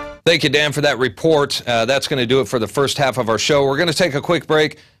 Thank you, Dan, for that report. That's going to do it for the first half of our show. We're going to take a quick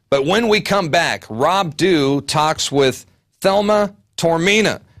break, but when we come back, Rob Dew talks with Thelma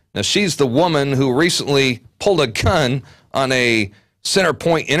Taormina. Now, she's the woman who recently pulled a gun on a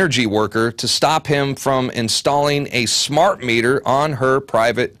CenterPoint Energy worker to stop him from installing a smart meter on her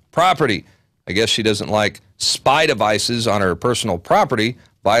private property. I guess she doesn't like spy devices on her personal property,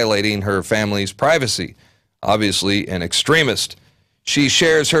 violating her family's privacy. Obviously an extremist. She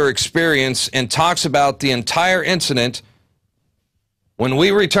shares her experience and talks about the entire incident when we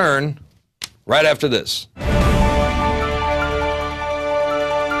return right after this.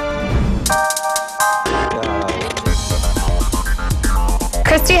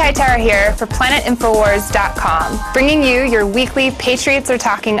 Christy Hightower here for PlanetInfowars.com, bringing you your weekly Patriots Are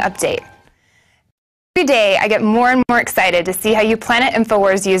Talking update. Every day, I get more and more excited to see how you Planet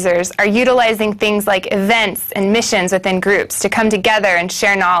Infowars users are utilizing things like events and missions within groups to come together and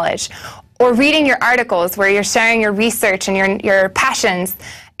share knowledge, or reading your articles where you're sharing your research and your passions.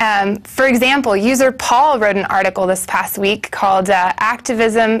 For example, user Paul wrote an article this past week called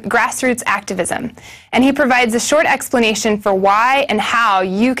Grassroots Activism, and he provides a short explanation for why and how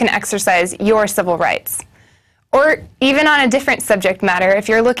you can exercise your civil rights. Or even on a different subject matter, if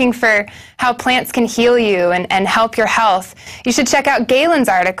you're looking for how plants can heal you and help your health, you should check out Galen's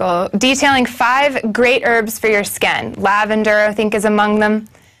article detailing 5 great herbs for your skin. Lavender, I think, is among them.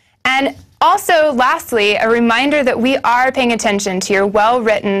 And also, lastly, a reminder that we are paying attention to your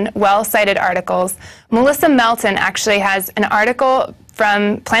well-written, well-cited articles. Melissa Melton actually has an article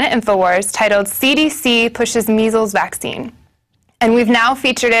from Planet Infowars titled CDC Pushes Measles Vaccine. And we've now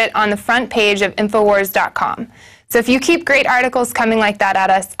featured it on the front page of Infowars.com. So if you keep great articles coming like that at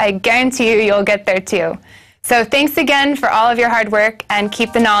us, I guarantee you you'll get there too. So thanks again for all of your hard work, and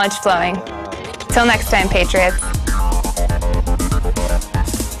keep the knowledge flowing. Till next time, Patriots.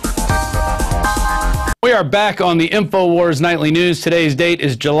 We are back on the Infowars Nightly News. Today's date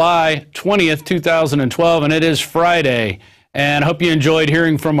is July 20th, 2012, and it is Friday. And I hope you enjoyed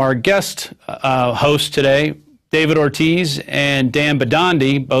hearing from our guest hosts today. David Ortiz and Dan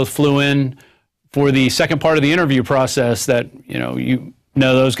Badandi both flew in for the second part of the interview process that, you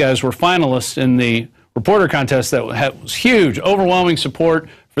know those guys were finalists in the reporter contest that was huge, overwhelming support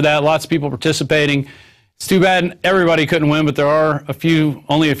for that, lots of people participating. It's too bad everybody couldn't win, but there are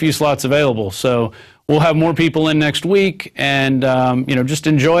only a few slots available. So we'll have more people in next week, and just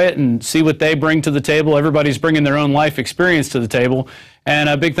enjoy it and see what they bring to the table. Everybody's bringing their own life experience to the table. And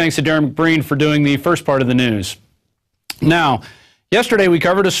a big thanks to Darrin McBreen for doing the first part of the news. Now, yesterday we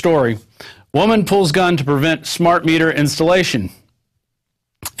covered a story. Woman pulls gun to prevent smart meter installation.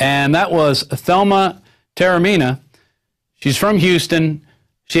 And that was Thelma Taormina. She's from Houston.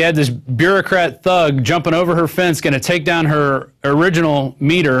 She had this bureaucrat thug jumping over her fence, going to take down her original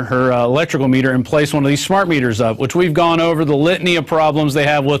meter, her electrical meter, and place one of these smart meters up, which we've gone over the litany of problems they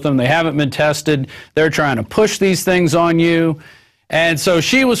have with them. They haven't been tested. They're trying to push these things on you. And so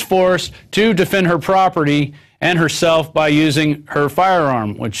she was forced to defend her property and herself by using her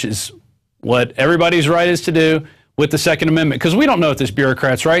firearm, which is what everybody's right is to do with the Second Amendment. Because we don't know if this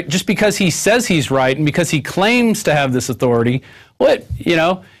bureaucrat's right. Just because he says he's right and because he claims to have this authority,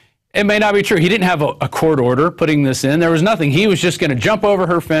 it may not be true. He didn't have a court order putting this in. There was nothing. He was just going to jump over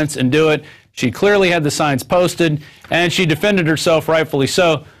her fence and do it. She clearly had the signs posted, and she defended herself rightfully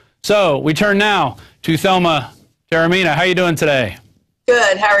so. So we turn now to Thelma Taormina. How are you doing today?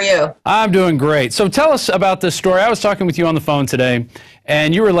 Good. How are you? I'm doing great. So tell us about this story. I was talking with you on the phone today,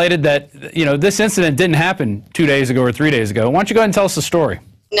 and you related that, this incident didn't happen 2 days ago or 3 days ago. Why don't you go ahead and tell us the story?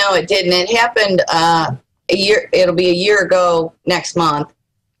 No, it didn't. It happened it'll be a year ago next month.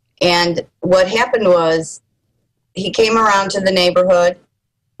 And what happened was he came around to the neighborhood,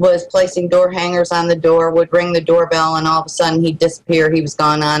 was placing door hangers on the door, would ring the doorbell, and all of a sudden he'd disappear. He was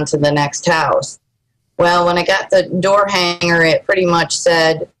gone on to the next house. Well, when I got the door hanger, it pretty much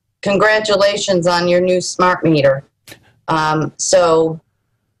said, "Congratulations on your new smart meter." So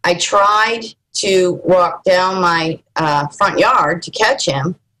I tried to walk down my front yard to catch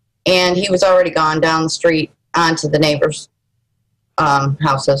him, and he was already gone down the street onto the neighbors'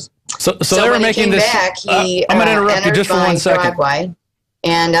 houses. So they were making this. Back, he I'm going to interrupt you just for 1 second. Driveway,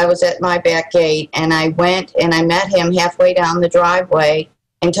 and I was at my back gate, and I went and I met him halfway down the driveway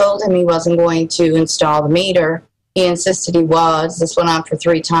and told him he wasn't going to install the meter. He insisted he was. This went on for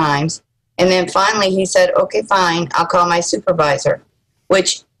 3 times. And then finally he said, "Okay, fine, I'll call my supervisor."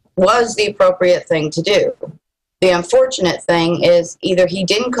 which was the appropriate thing to do. The unfortunate thing is either he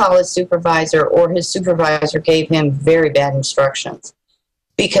didn't call his supervisor or his supervisor gave him very bad instructions.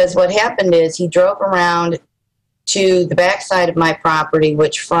 Because what happened is he drove around to the backside of my property,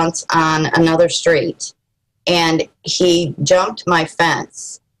 which fronts on another street, and he jumped my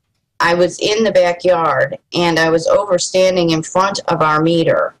fence. I was in the backyard, and I was standing in front of our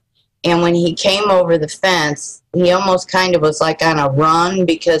meter. And when he came over the fence, he almost kind of was like on a run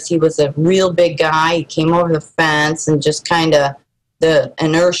because he was a real big guy. He came over the fence and just kind of, the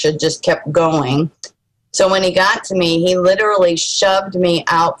inertia just kept going. So when he got to me, he literally shoved me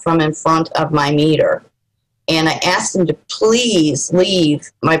out from in front of my meter. And I asked him to please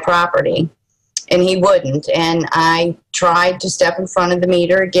leave my property, and he wouldn't. And I tried to step in front of the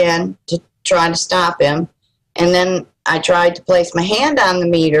meter again to try to stop him. And then I tried to place my hand on the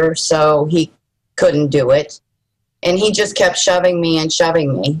meter so he couldn't do it. And he just kept shoving me and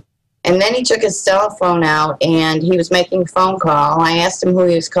shoving me. And then he took his cell phone out and he was making a phone call. I asked him who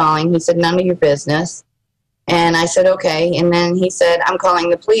he was calling. He said, none of your business. And I said, okay. And then he said, I'm calling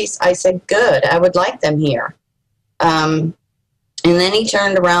the police. I said, good, I would like them here. And then he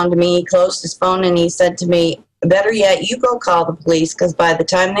turned around to me, he closed his phone, and he said to me, better yet, you go call the police, because by the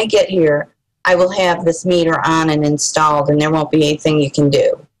time they get here, I will have this meter on and installed, and there won't be anything you can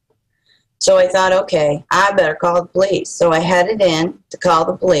do. So I thought, okay, I better call the police. So I headed in to call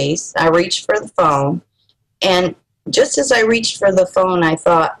the police. I reached for the phone, and just as I reached for the phone, I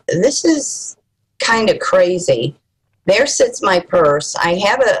thought, this is kind of crazy. There sits my purse. I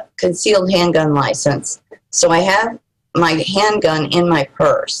have a concealed handgun license, so I have my handgun in my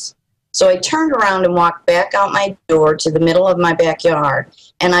purse. So I turned around and walked back out my door to the middle of my backyard,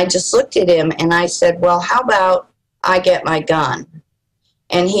 and I just looked at him and I said, well, how about I get my gun?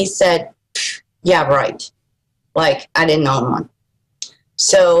 And he said, yeah, right. Like I didn't own one.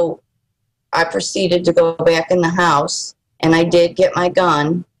 So I proceeded to go back in the house, and I did get my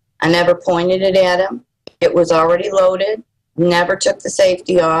gun. I never pointed it at him. It was already loaded, never took the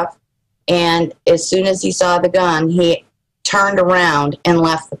safety off. And as soon as he saw the gun, he turned around and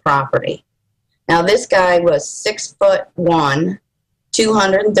left the property. Now, this guy was 6'1",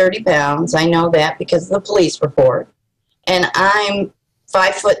 230 pounds. I know that because of the police report. And I'm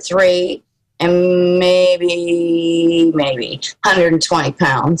 5'3", and maybe 120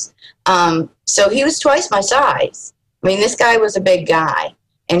 pounds. So he was twice my size. I mean, this guy was a big guy,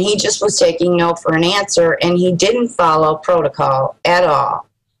 and he just was taking no for an answer, and he didn't follow protocol at all.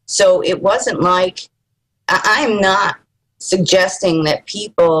 So it wasn't like, I'm not suggesting that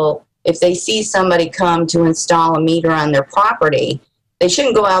people, if they see somebody come to install a meter on their property, they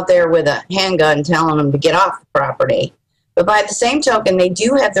shouldn't go out there with a handgun telling them to get off the property. But by the same token, they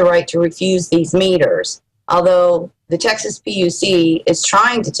do have the right to refuse these meters, although the Texas PUC is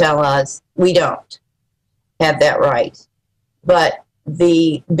trying to tell us we don't have that right. But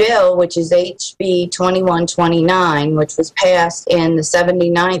the bill, which is HB 2129, which was passed in the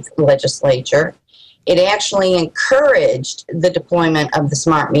 79th legislature, it actually encouraged the deployment of the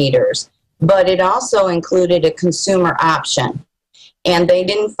smart meters, but it also included a consumer option. And they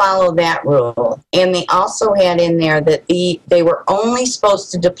didn't follow that rule. And they also had in there that they were only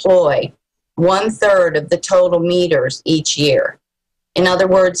supposed to deploy 1/3 of the total meters each year. In other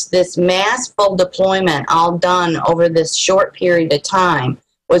words, this mass full deployment, all done over this short period of time,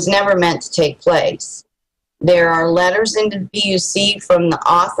 was never meant to take place. There are letters into the PUC from the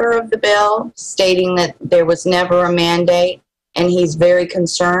author of the bill stating that there was never a mandate, and he's very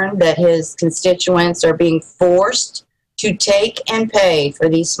concerned that his constituents are being forced to take and pay for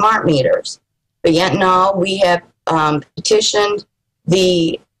these smart meters. But yet no, we have petitioned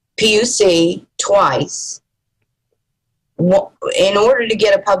the PUC twice. In order to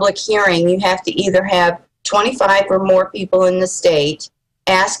get a public hearing, you have to either have 25 or more people in the state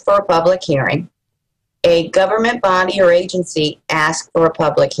ask for a public hearing, a government body or agency ask for a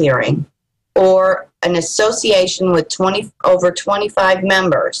public hearing, or an association with over 25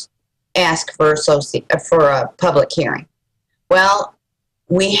 members ask for a public hearing. Well,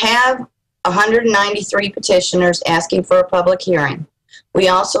 we have 193 petitioners asking for a public hearing. We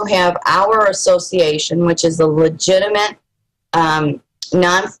also have our association, which is a legitimate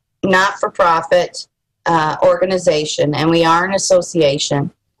not-for-profit organization, and we are an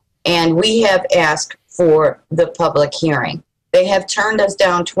association, and we have asked for the public hearing. They have turned us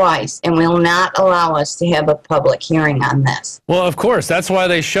down twice and will not allow us to have a public hearing on this. Well, of course, that's why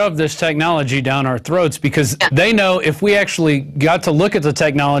they shoved this technology down our throats, because they know if we actually got to look at the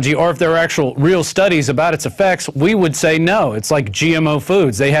technology, or if there are actual real studies about its effects, we would say no. It's like GMO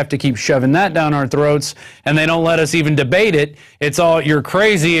foods. They have to keep shoving that down our throats, and they don't let us even debate it. It's all, you're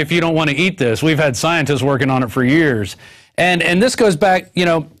crazy if you don't want to eat this. We've had scientists working on it for years. And this goes back, you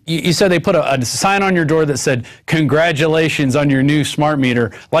know, you said they put a sign on your door that said, congratulations on your new smart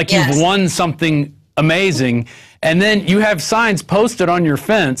meter, like you've won something amazing. And then you have signs posted on your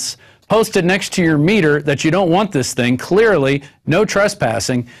fence, posted next to your meter, that you don't want this thing, clearly, no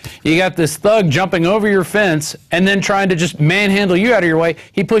trespassing. You got this thug jumping over your fence and then trying to just manhandle you out of your way.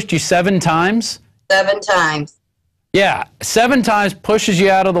 He pushed you 7 times? 7 times. Yeah, 7 times, pushes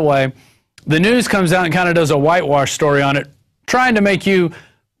you out of the way. The news comes out and kind of does a whitewash story on it, trying to make you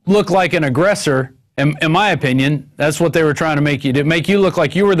look like an aggressor. In my opinion, that's what they were trying to make you do, make you look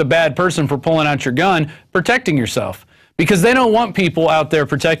like you were the bad person for pulling out your gun, protecting yourself. Because they don't want people out there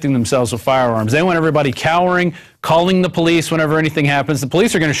protecting themselves with firearms. They want everybody cowering, calling the police whenever anything happens. The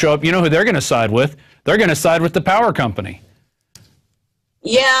police are going to show up. You know who they're going to side with? They're going to side with the power company.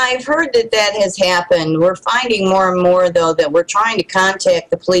 Yeah, I've heard that that has happened. We're finding more and more, though, that we're trying to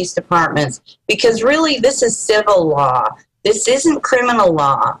contact the police departments, because really this is civil law. This isn't criminal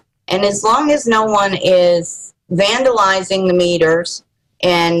law. And as long as no one is vandalizing the meters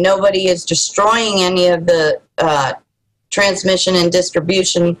and nobody is destroying any of the transmission and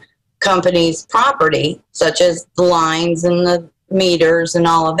distribution companies' property, such as the lines and the meters and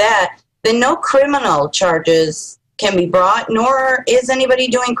all of that, then no criminal charges can be brought, nor is anybody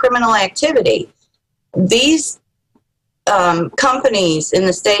doing criminal activity. These companies in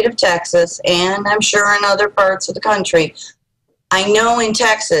the state of Texas, and I'm sure in other parts of the country, I know in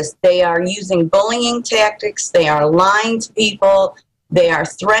Texas, they are using bullying tactics, they are lying to people, they are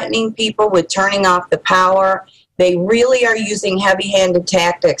threatening people with turning off the power. They really are using heavy-handed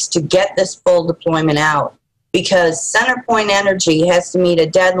tactics to get this full deployment out, because CenterPoint Energy has to meet a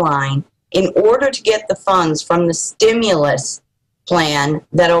deadline in order to get the funds from the stimulus plan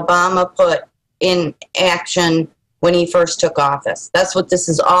that Obama put in action when he first took office. That's what this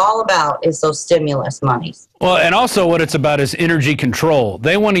is all about, is those stimulus monies. Well, and also what it's about is energy control.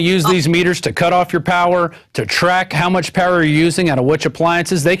 They want to use these meters to cut off your power, to track how much power you're using out of which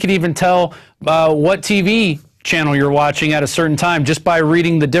appliances. They can even tell what TV channel you're watching at a certain time just by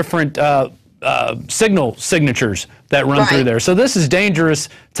reading the different signal signatures that run through there. So this is dangerous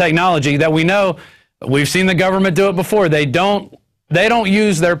technology that we know. We've seen the government do it before. They don't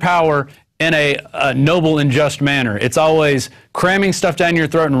use their power in a noble and just manner. It's always cramming stuff down your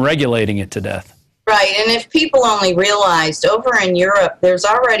throat and regulating it to death. Right, and if people only realized, over in Europe, there's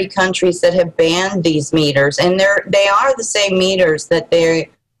already countries that have banned these meters, and they are the same meters that they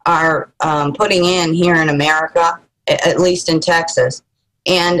are putting in here in America, at least in Texas.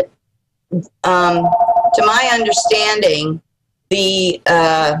 And to my understanding, the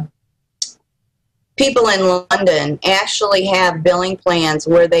people in London actually have billing plans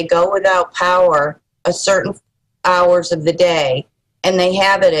where they go without power a certain hours of the day, and they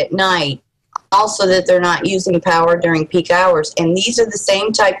have it at night, also that they're not using power during peak hours. And these are the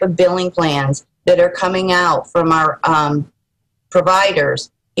same type of billing plans that are coming out from our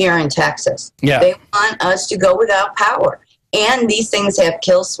providers here in Texas. Yeah. They want us to go without power. And these things have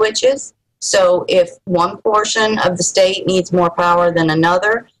kill switches. So if one portion of the state needs more power than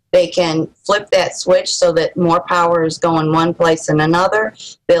another, they can flip that switch so that more power is going one place than another.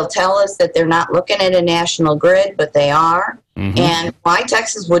 They'll tell us that they're not looking at a national grid, but they are. And why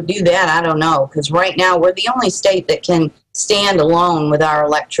Texas would do that, I don't know, because right now we're the only state that can stand alone with our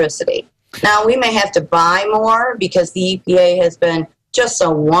electricity. Now, we may have to buy more because the EPA has been just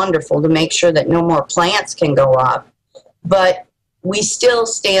so wonderful to make sure that no more plants can go up. But we still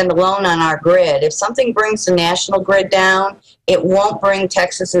stand alone on our grid. If something brings the national grid down, it won't bring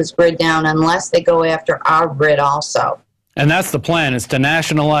Texas's grid down unless they go after our grid also. And that's the plan, is to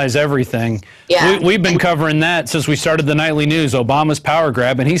nationalize everything. Yeah. We've been covering that since we started the nightly news, Obama's power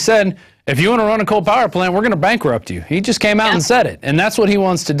grab. And he said, if you want to run a coal power plant, we're going to bankrupt you. He just came out and said it. And that's what he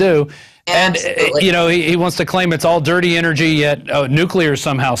wants to do. Absolutely. And, you know, he wants to claim it's all dirty energy, yet nuclear is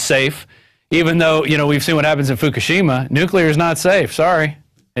somehow safe. Even though, you know, we've seen what happens in Fukushima, nuclear is not safe. Sorry.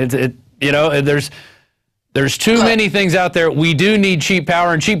 You know, there's too many things out there. We do need cheap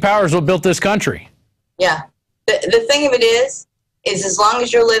power, and cheap power is what built this country. Yeah. The thing of it is as long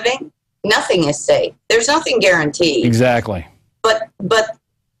as you're living, nothing is safe. There's nothing guaranteed. Exactly. But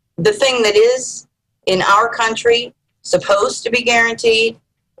the thing that is in our country supposed to be guaranteed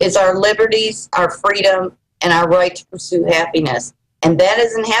is our liberties, our freedom, and our right to pursue happiness. And that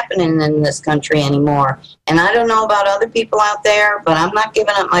isn't happening in this country anymore. And I don't know about other people out there, but I'm not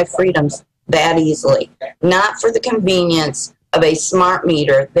giving up my freedoms that easily. Not for the convenience of a smart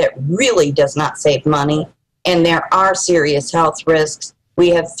meter that really does not save money. And there are serious health risks. We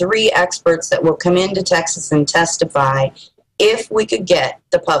have 3 experts that will come into Texas and testify if we could get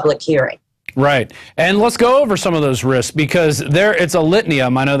the public hearing. Right. And let's go over some of those risks, because it's a litany of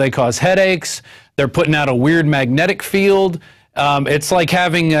them. I know they cause headaches. They're putting out a weird magnetic field. It's like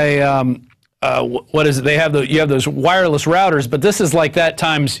having a, what is it? You have those wireless routers, but this is like that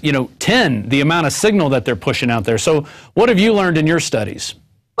times, 10, the amount of signal that they're pushing out there. So what have you learned in your studies?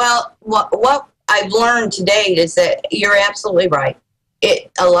 Well, what I've learned to date is that you're absolutely right.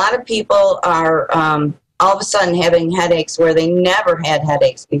 A lot of people are all of a sudden having headaches where they never had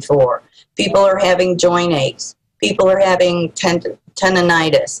headaches before. People are having joint aches. People are having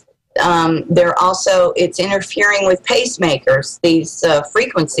tendonitis. It's interfering with pacemakers. These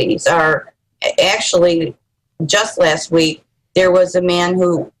frequencies are actually, just last week, there was a man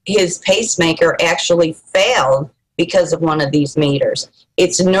who his pacemaker actually failed because of one of these meters.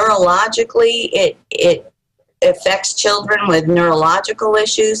 It's neurologically, it affects children with neurological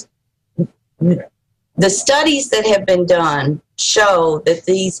issues. The studies that have been done show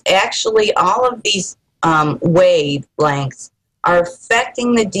that all of these wavelengths are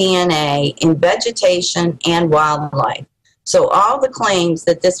affecting the DNA in vegetation and wildlife. So all the claims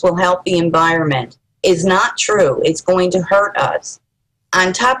that this will help the environment is not true. It's going to hurt us.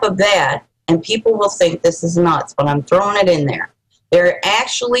 On top of that, and people will think this is nuts, but I'm throwing it in there, they're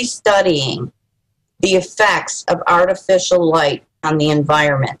actually studying the effects of artificial light on the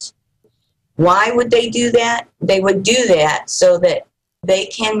environment. Why would they do that? They would do that so that they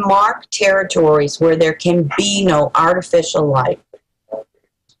can mark territories where there can be no artificial light,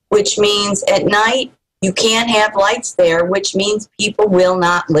 which means at night you can't have lights there, which means people will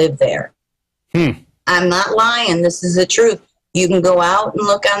not live there. I'm not lying. This is the truth. You can go out and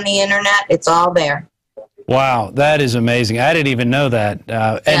look on the internet. It's all there. Wow, that is amazing. I didn't even know that.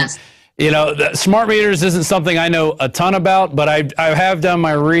 Yes. And smart meters isn't something I know a ton about, but I have done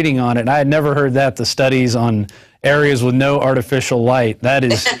my reading on it, and I had never heard that, the studies on areas with no artificial light. That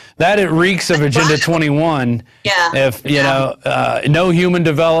it reeks of Agenda 21. Yeah. If, no human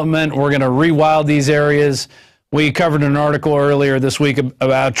development, we're going to rewild these areas. We covered an article earlier this week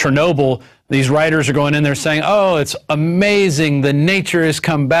about Chernobyl. These writers are going in there saying, oh, it's amazing. The nature has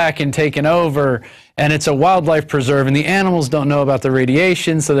come back and taken over, and it's a wildlife preserve, and the animals don't know about the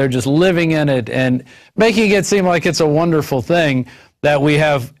radiation, so they're just living in it and making it seem like it's a wonderful thing that we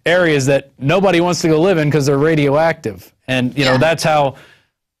have areas that nobody wants to go live in because they're radioactive. And, that's how,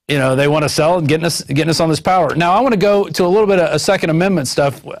 they want to sell and getting us on this power. Now, I want to go to a little bit of Second Amendment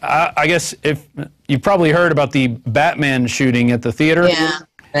stuff. I guess if you've probably heard about the Batman shooting at the theater.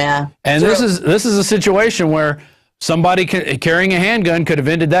 Yeah. And this is a situation where somebody carrying a handgun could have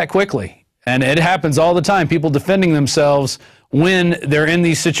ended that quickly. And it happens all the time. People defending themselves when they're in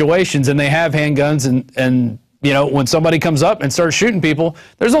these situations and they have handguns and when somebody comes up and starts shooting people,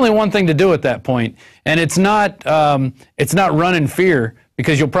 there's only one thing to do at that point. And it's not run in fear,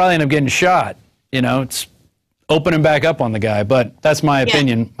 because you'll probably end up getting shot. It's opening back up on the guy. But that's my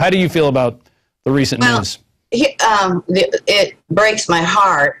opinion. How do you feel about the recent news? It breaks my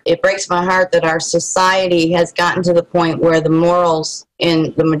heart. It breaks my heart that our society has gotten to the point where the morals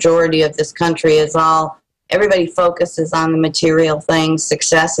in the majority of this country everybody focuses on the material things.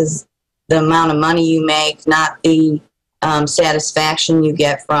 Success is the amount of money you make, not the satisfaction you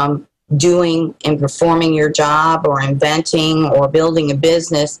get from doing and performing your job or inventing or building a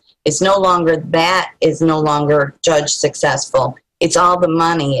business. It's no longer judged successful. It's all the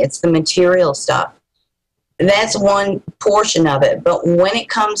money. It's the material stuff. That's one portion of it. But when it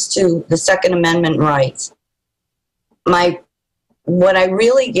comes to the Second Amendment rights, what I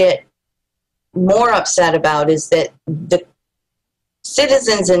really get more upset about is that the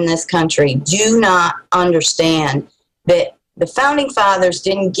citizens in this country do not understand that the Founding Fathers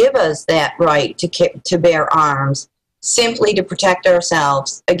didn't give us that right to bear arms simply to protect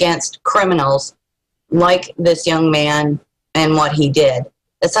ourselves against criminals like this young man and what he did.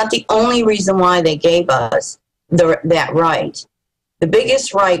 That's not the only reason why they gave us that right. The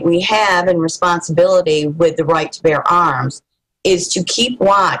biggest right we have and responsibility with the right to bear arms is to keep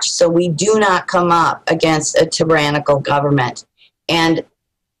watch so we do not come up against a tyrannical government. And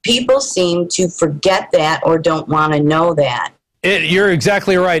people seem to forget that or don't want to know that. You're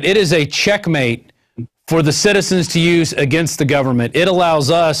exactly right. It is a checkmate for the citizens to use against the government. It allows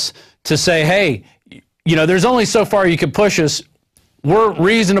us to say, hey, there's only so far you can push us. we're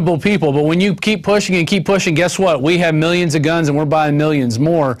reasonable people, but when you keep pushing and keep pushing, guess what? We have millions of guns and we're buying millions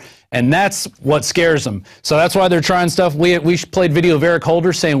more, and that's what scares them. So that's why they're trying stuff. We played video of Eric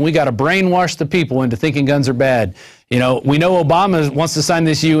Holder saying we got to brainwash the people into thinking guns are bad. You know, we know Obama wants to sign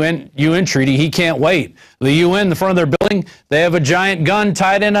this UN treaty. He can't wait. The UN, the front of their building, they have a giant gun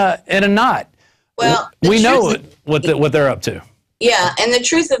tied in a knot. Well, we know what they're up to. Yeah, and the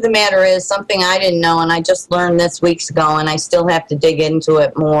truth of the matter is something I didn't know, and I just learned this weeks ago, and I still have to dig into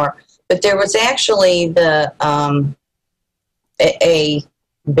it more. But there was actually a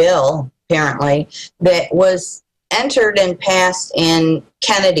bill, apparently, that was entered and passed in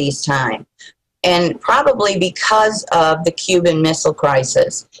Kennedy's time, and probably because of the Cuban Missile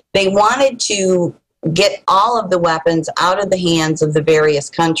Crisis. They wanted to get all of the weapons out of the hands of the various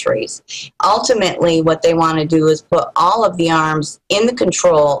countries. Ultimately, what they want to do is put all of the arms in the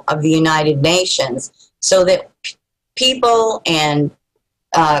control of the United Nations so that people and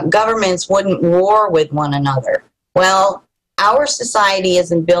governments wouldn't war with one another. Well, our society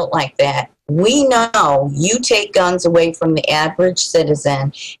isn't built like that. We know you take guns away from the average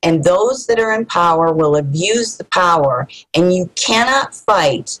citizen, and those that are in power will abuse the power, and you cannot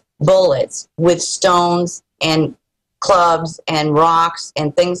fight bullets with stones and clubs and rocks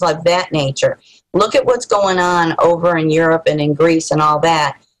and things like that nature. Look at what's going on over in Europe and in Greece and all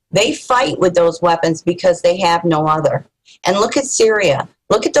that. They fight with those weapons because they have no other. And look at Syria.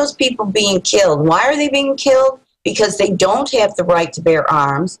 Look at those people being killed. Why are they being killed? Because they don't have the right to bear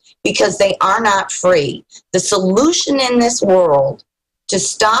arms, because they are not free. The solution in this world to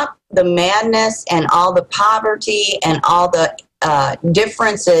stop the madness and all the poverty and all the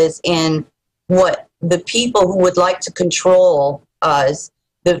differences in what the people who would like to control us,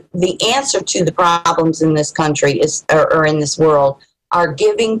 the answer to the problems in this country is, or in this world, are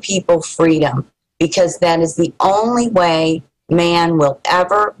giving people freedom, because that is the only way man will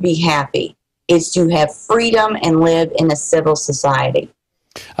ever be happy, is to have freedom and live in a civil society.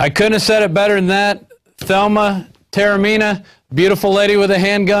 I couldn't have said it better than that. Thelma Taormina, beautiful lady with a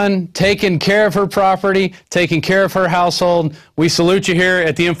handgun, taking care of her property, taking care of her household. We salute you here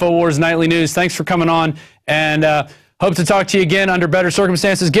at the Infowars Nightly News. Thanks for coming on, and hope to talk to you again under better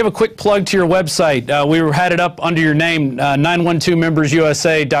circumstances. Give a quick plug to your website. We had it up under your name,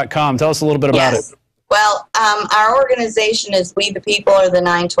 912membersusa.com. Tell us a little bit about it. Well, our organization is We the People, or the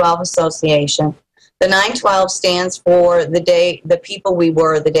 912 Association. The 912 stands for the people we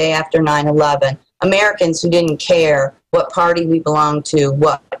were the day after 9/11. Americans who didn't care what party we belonged to,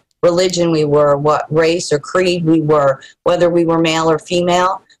 what religion we were, what race or creed we were, whether we were male or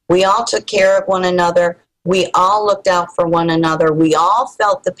female. We all took care of one another. We all looked out for one another. We all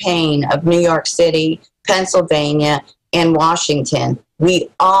felt the pain of New York City, Pennsylvania, and Washington.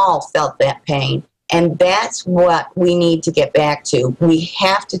 We all felt that pain. And that's what we need to get back to. We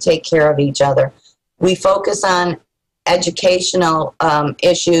have to take care of each other. We focus on educational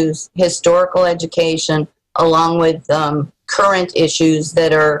issues, historical education, along with current issues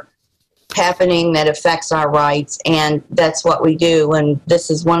that are happening that affects our rights, and that's what we do. And this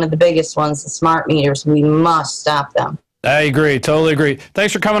is one of the biggest ones, the smart meters. We must stop them. I agree, totally agree.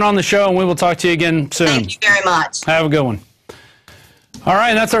 Thanks for coming on the show, and we will talk to you again soon. Thank you very much. Have a good one. All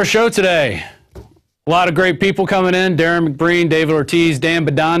right, that's our show today. A lot of great people coming in. Darrin McBreen, David Ortiz, Dan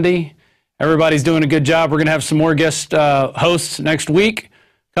Badandi. Everybody's doing a good job. We're going to have some more guest hosts next week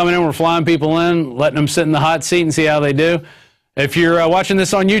coming in. We're flying people in, letting them sit in the hot seat and see how they do. If you're watching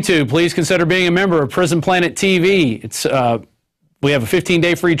this on YouTube, please consider being a member of Prison Planet TV. We have a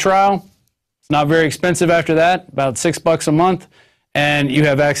 15-day free trial. It's not very expensive after that, about $6 a month. And you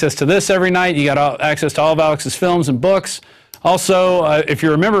have access to this every night. You got access to all of Alex's films and books. Also, if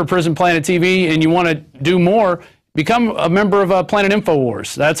you're a member of Prison Planet TV and you want to do more, become a member of Planet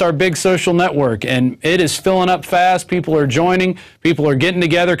Infowars. That's our big social network, and it is filling up fast. People are joining. People are getting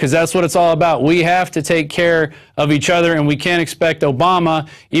together, because that's what it's all about. We have to take care of each other, and we can't expect Obama,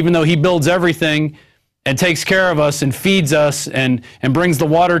 even though he builds everything and takes care of us and feeds us and brings the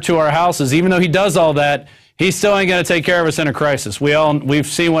water to our houses, even though he does all that, he still ain't going to take care of us in a crisis. We've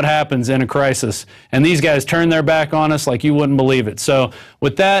seen what happens in a crisis, and these guys turn their back on us like you wouldn't believe it. So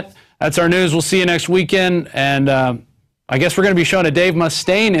with that, that's our news. We'll see you next weekend, and I guess we're going to be showing a Dave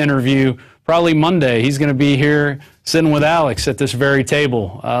Mustaine interview probably Monday. He's going to be here sitting with Alex at this very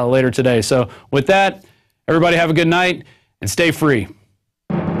table later today. So with that, everybody have a good night and stay free.